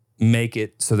make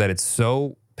it so that it's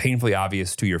so painfully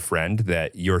obvious to your friend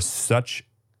that you're such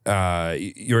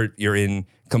you're in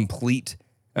complete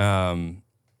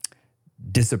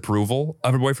disapproval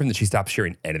of her boyfriend, that she stops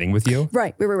sharing anything with you.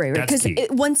 Right. That's Because key.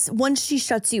 once she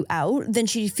shuts you out, then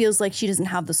she feels like she doesn't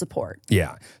have the support.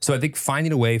 Yeah. So I think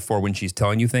finding a way for when she's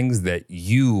telling you things that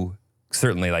you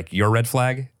certainly, like, your red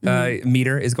flag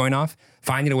meter is going off,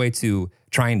 finding a way to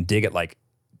try and dig at, like,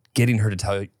 getting her to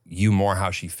tell you more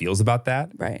how she feels about that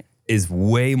Right. is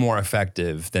way more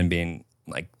effective than being,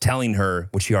 like, telling her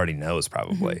what she already knows,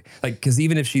 probably. Like, because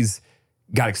even if she's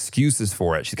got excuses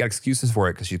for it, she's got excuses for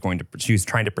it because she's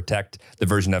trying to protect the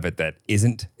version of it that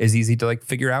isn't as easy to, like,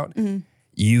 figure out.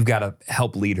 You've got to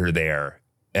help lead her there,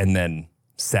 and then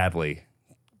sadly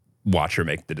watch her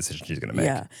make the decision she's going to make.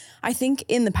 Yeah. I think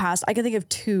in the past, I can think of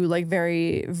two, like,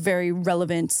 very, very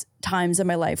relevant times in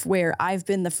my life where I've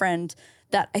been the friend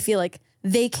that I feel like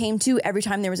they came to every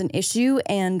time there was an issue,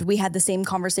 and we had the same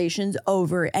conversations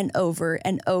over and over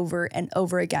and over and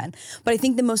over again. But I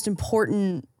think the most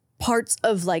important parts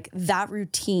of, like, that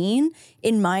routine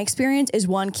in my experience is,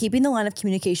 one, keeping the line of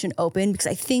communication open, because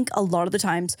I think a lot of the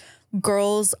times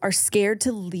girls are scared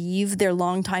to leave their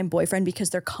longtime boyfriend because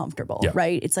they're comfortable,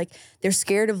 right? It's like they're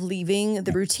scared of leaving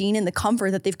the routine and the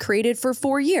comfort that they've created for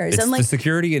 4 years. It's and, like, the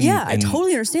security I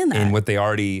totally understand that. in what they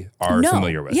already are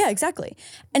familiar with. Yeah, exactly.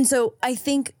 And so I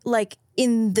think, like,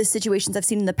 in the situations I've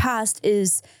seen in the past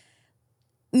is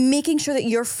making sure that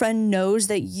your friend knows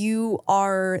that you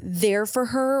are there for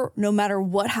her no matter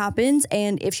what happens.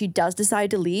 And if she does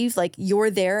decide to leave, like, you're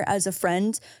there as a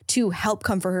friend to help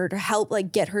comfort her, to help,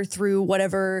 like, get her through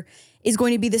whatever is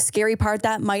going to be the scary part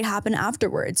that might happen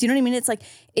afterwards. You know what I mean? It's like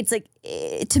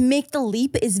to make the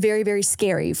leap is very, very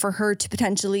scary for her to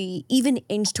potentially even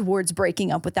inch towards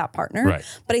breaking up with that partner.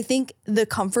 Right. But I think the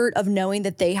comfort of knowing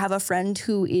that they have a friend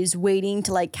who is waiting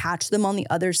to, like, catch them on the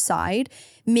other side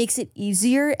makes it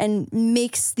easier and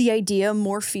makes the idea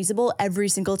more feasible every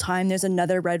single time there's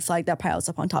another red flag that piles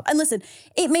up on top. And listen,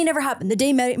 it may never happen. The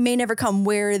day may never come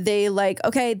where they, like,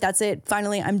 okay, that's it.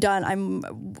 Finally, I'm done. I'm,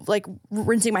 like,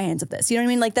 rinsing my hands of this. You know what I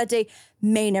mean? Like, that day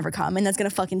may never come, and that's going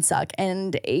to fucking suck.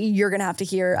 And you're going to have to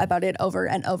hear about it over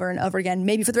and over and over again,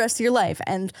 maybe for the rest of your life.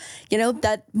 And, you know,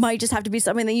 that might just have to be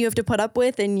something that you have to put up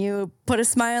with, and you put a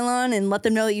smile on and let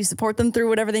them know that you support them through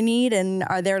whatever they need and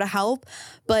are there to help.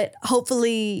 But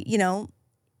hopefully, you know,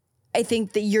 I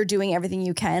think that you're doing everything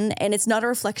you can, and it's not a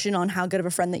reflection on how good of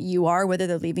a friend that you are, whether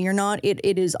they're leaving or not.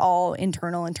 It is all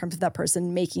internal in terms of that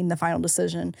person making the final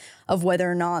decision of whether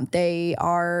or not they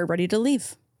are ready to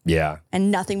leave. Yeah.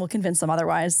 And nothing will convince them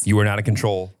otherwise. You are not in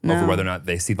control over whether or not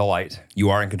they see the light.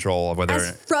 You are in control of whether...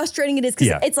 As frustrating it is,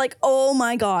 because it's like, oh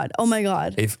my God.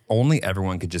 If only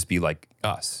everyone could just be like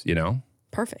us, you know?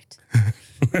 Perfect.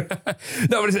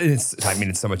 No, but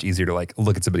it's so much easier to, like,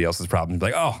 look at somebody else's problem and be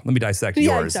like, oh, let me dissect yours.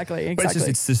 Yeah, exactly. But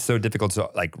it's just so difficult to,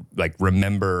 like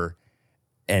remember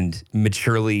and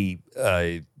maturely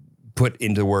put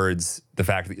into words the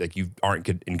fact that, like, you aren't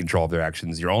in control of their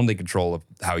actions. You're only in control of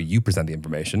how you present the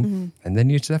information. And then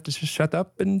you just have to just shut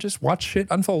up and just watch shit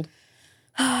unfold.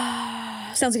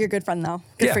 Sounds like you're a good friend, though.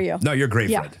 Good for you. No, you're a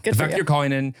great friend. The fact that you're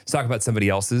calling in to talk about somebody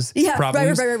else's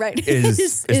problems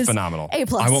is phenomenal. A+.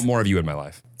 I want more of you in my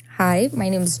life. Hi, my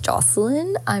name is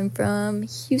Jocelyn. I'm from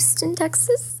Houston,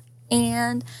 Texas.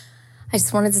 And I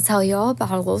just wanted to tell y'all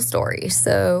about a little story.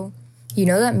 So, you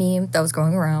know that meme that was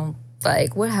going around?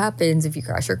 Like, what happens if you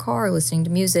crash your car listening to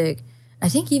music? I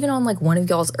think even on, like, one of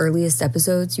y'all's earliest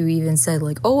episodes, you even said,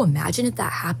 like, oh, imagine if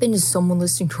that happened to someone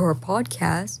listening to our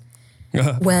podcast.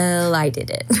 Well, I did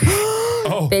it.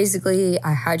 Basically,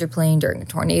 I hydroplaned during a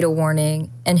tornado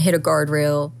warning and hit a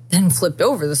guardrail, then flipped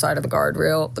over the side of the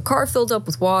guardrail. The car filled up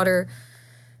with water.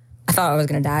 I thought I was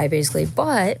going to die, basically.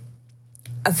 But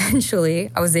eventually,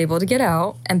 I was able to get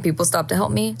out, and people stopped to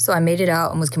help me. So I made it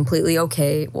out and was completely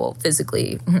okay. Well,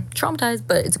 physically traumatized,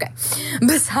 but it's okay.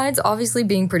 Besides, obviously,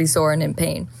 being pretty sore and in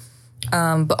pain.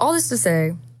 But all this to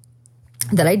say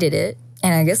that I did it.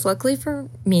 And I guess luckily for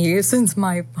me, since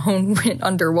my phone went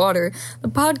underwater, the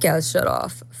podcast shut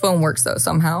off. Phone works, though,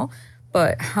 somehow.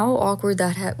 But how awkward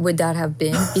would that have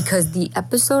been? Because the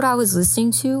episode I was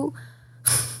listening to,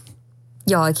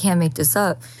 y'all, I can't make this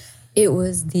up. It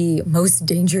was the most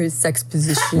dangerous sex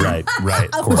position. Right,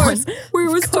 of course. Where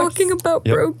it was talking about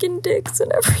broken dicks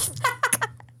and everything.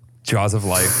 Jaws of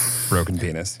life, broken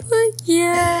penis. But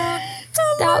yeah,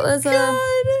 that was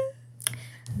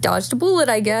dodged a bullet,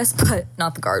 I guess, but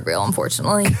not the guardrail,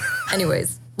 unfortunately.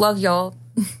 Anyways, love y'all.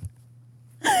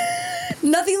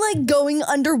 Nothing like going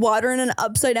underwater in an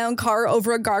upside down car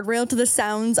over a guardrail to the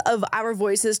sounds of our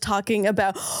voices talking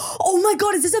about, oh my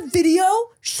God, is this a video?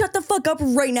 Shut the fuck up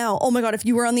right now. Oh my God, if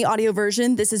you were on the audio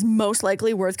version, this is most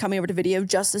likely worth coming over to video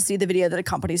just to see the video that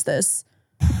accompanies this.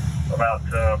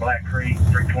 about Black Creek,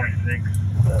 326,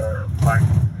 like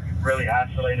really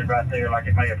isolated right there, like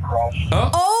it may have crossed.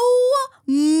 Oh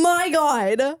my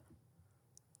God.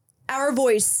 Our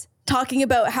voice talking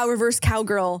about how reverse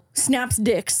cowgirl snaps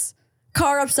dicks,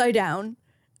 car upside down.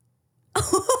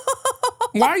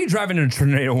 Why are you driving in a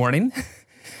tornado warning?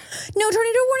 No,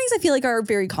 tornado warnings I feel like are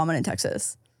very common in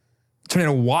Texas.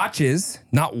 Tornado watches,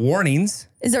 not warnings.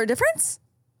 Is there a difference?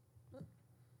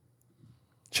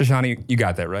 Shoshana, you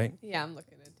got that, right? Yeah, I'm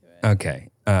looking into it. Okay.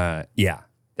 Yeah.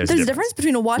 There's a difference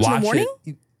between a watch and a warning?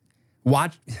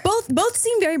 Watch. Both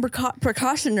seem very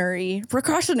precautionary.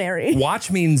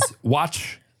 Watch means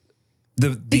watch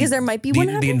because there might be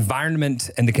one the environment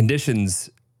and the conditions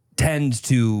tend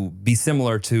to be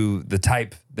similar to the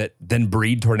type that then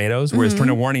breed tornadoes, whereas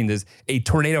tornado warning is a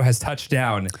tornado has touched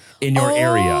down in your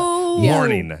area.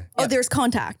 Warning. Oh, there's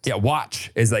contact. Yeah,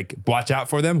 watch is like watch out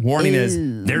for them. Warning is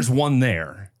there's one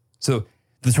there. So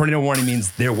the tornado warning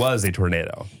means there was a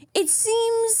tornado. It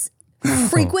seems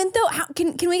frequent though.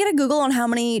 Can we get a Google on how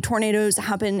many tornadoes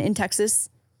happen in Texas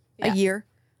a year?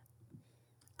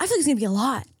 I feel like it's gonna be a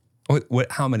lot.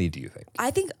 How many do you think?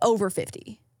 I think over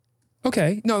 50.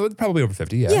 Okay. No, probably over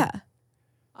 50, yeah. Yeah.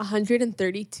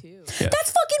 132. Yeah. That's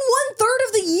fucking 1/3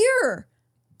 of the year.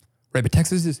 Right, but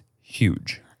Texas is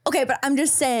huge. Okay, but I'm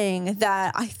just saying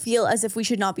that I feel as if we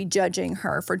should not be judging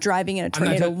her for driving in a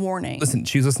tornado warning. Listen,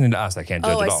 she was listening to us. I can't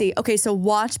judge at all. I see. Okay, so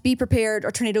watch, be prepared.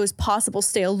 A tornado is possible.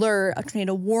 Stay alert. A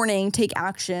tornado warning. Take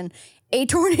action. A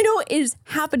tornado is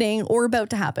happening or about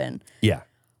to happen. Yeah.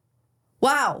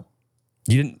 Wow.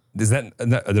 You didn't? Is that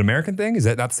an American thing? Is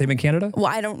that not the same in Canada? Well,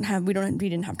 we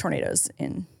didn't have tornadoes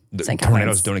in St. Catharines.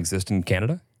 Tornadoes don't exist in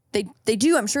Canada? They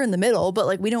do, I'm sure, in the middle, but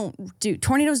like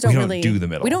tornadoes don't really do the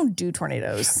middle. We don't do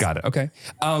tornadoes. Got it. Okay.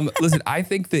 Listen, I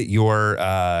think that you're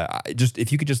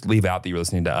if you could just leave out that you're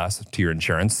listening to us to your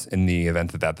insurance in the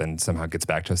event that then somehow gets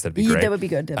back to us, that'd be great. That would be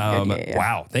good. That'd be good. Yeah.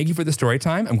 Wow. Thank you for the story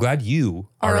time. I'm glad you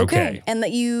are okay. And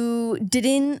that you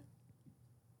didn't.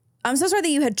 I'm so sorry that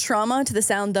you had trauma to the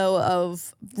sound though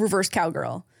of reverse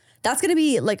cowgirl. That's gonna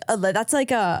be like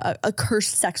a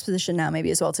cursed sex position now,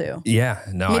 maybe as well too. Yeah,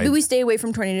 no. Maybe we stay away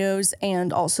from tornadoes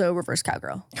and also reverse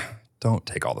cowgirl. Don't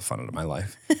take all the fun out of my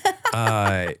life.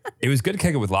 It was good to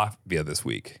kick it with Latvia this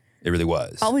week. It really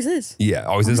was. Always is. Yeah,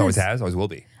 always is, always has, always will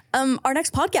be. Our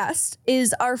next podcast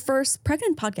is our first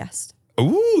pregnant podcast.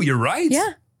 Ooh, you're right.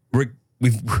 Yeah. There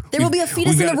will be a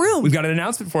fetus in the room. We've got an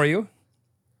announcement for you.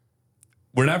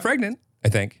 We're not pregnant, I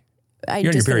think.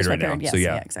 You're in your period right now. Yes, so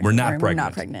yeah, exactly. we're not pregnant. We're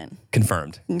not pregnant.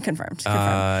 Confirmed. Confirmed. Keep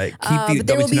the but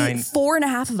there will be W29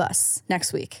 4.5 of us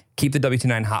next week. Keep the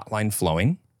W29 hotline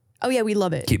flowing. Oh yeah, we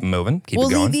love it. Keep it moving. Keep we'll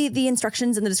it going. leave the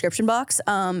instructions in the description box.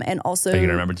 And also, are you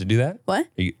gonna remember to do that? What?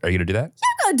 Are you gonna do that?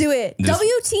 Yeah, I'm gonna do it.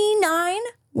 WT9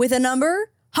 with a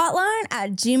number hotline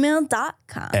at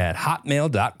gmail.com. At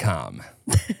hotmail.com.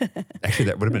 Actually,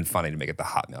 that would have been funny to make it the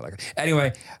hotmail.com.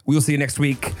 Anyway, we will see you next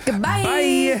week. Goodbye.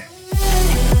 Bye.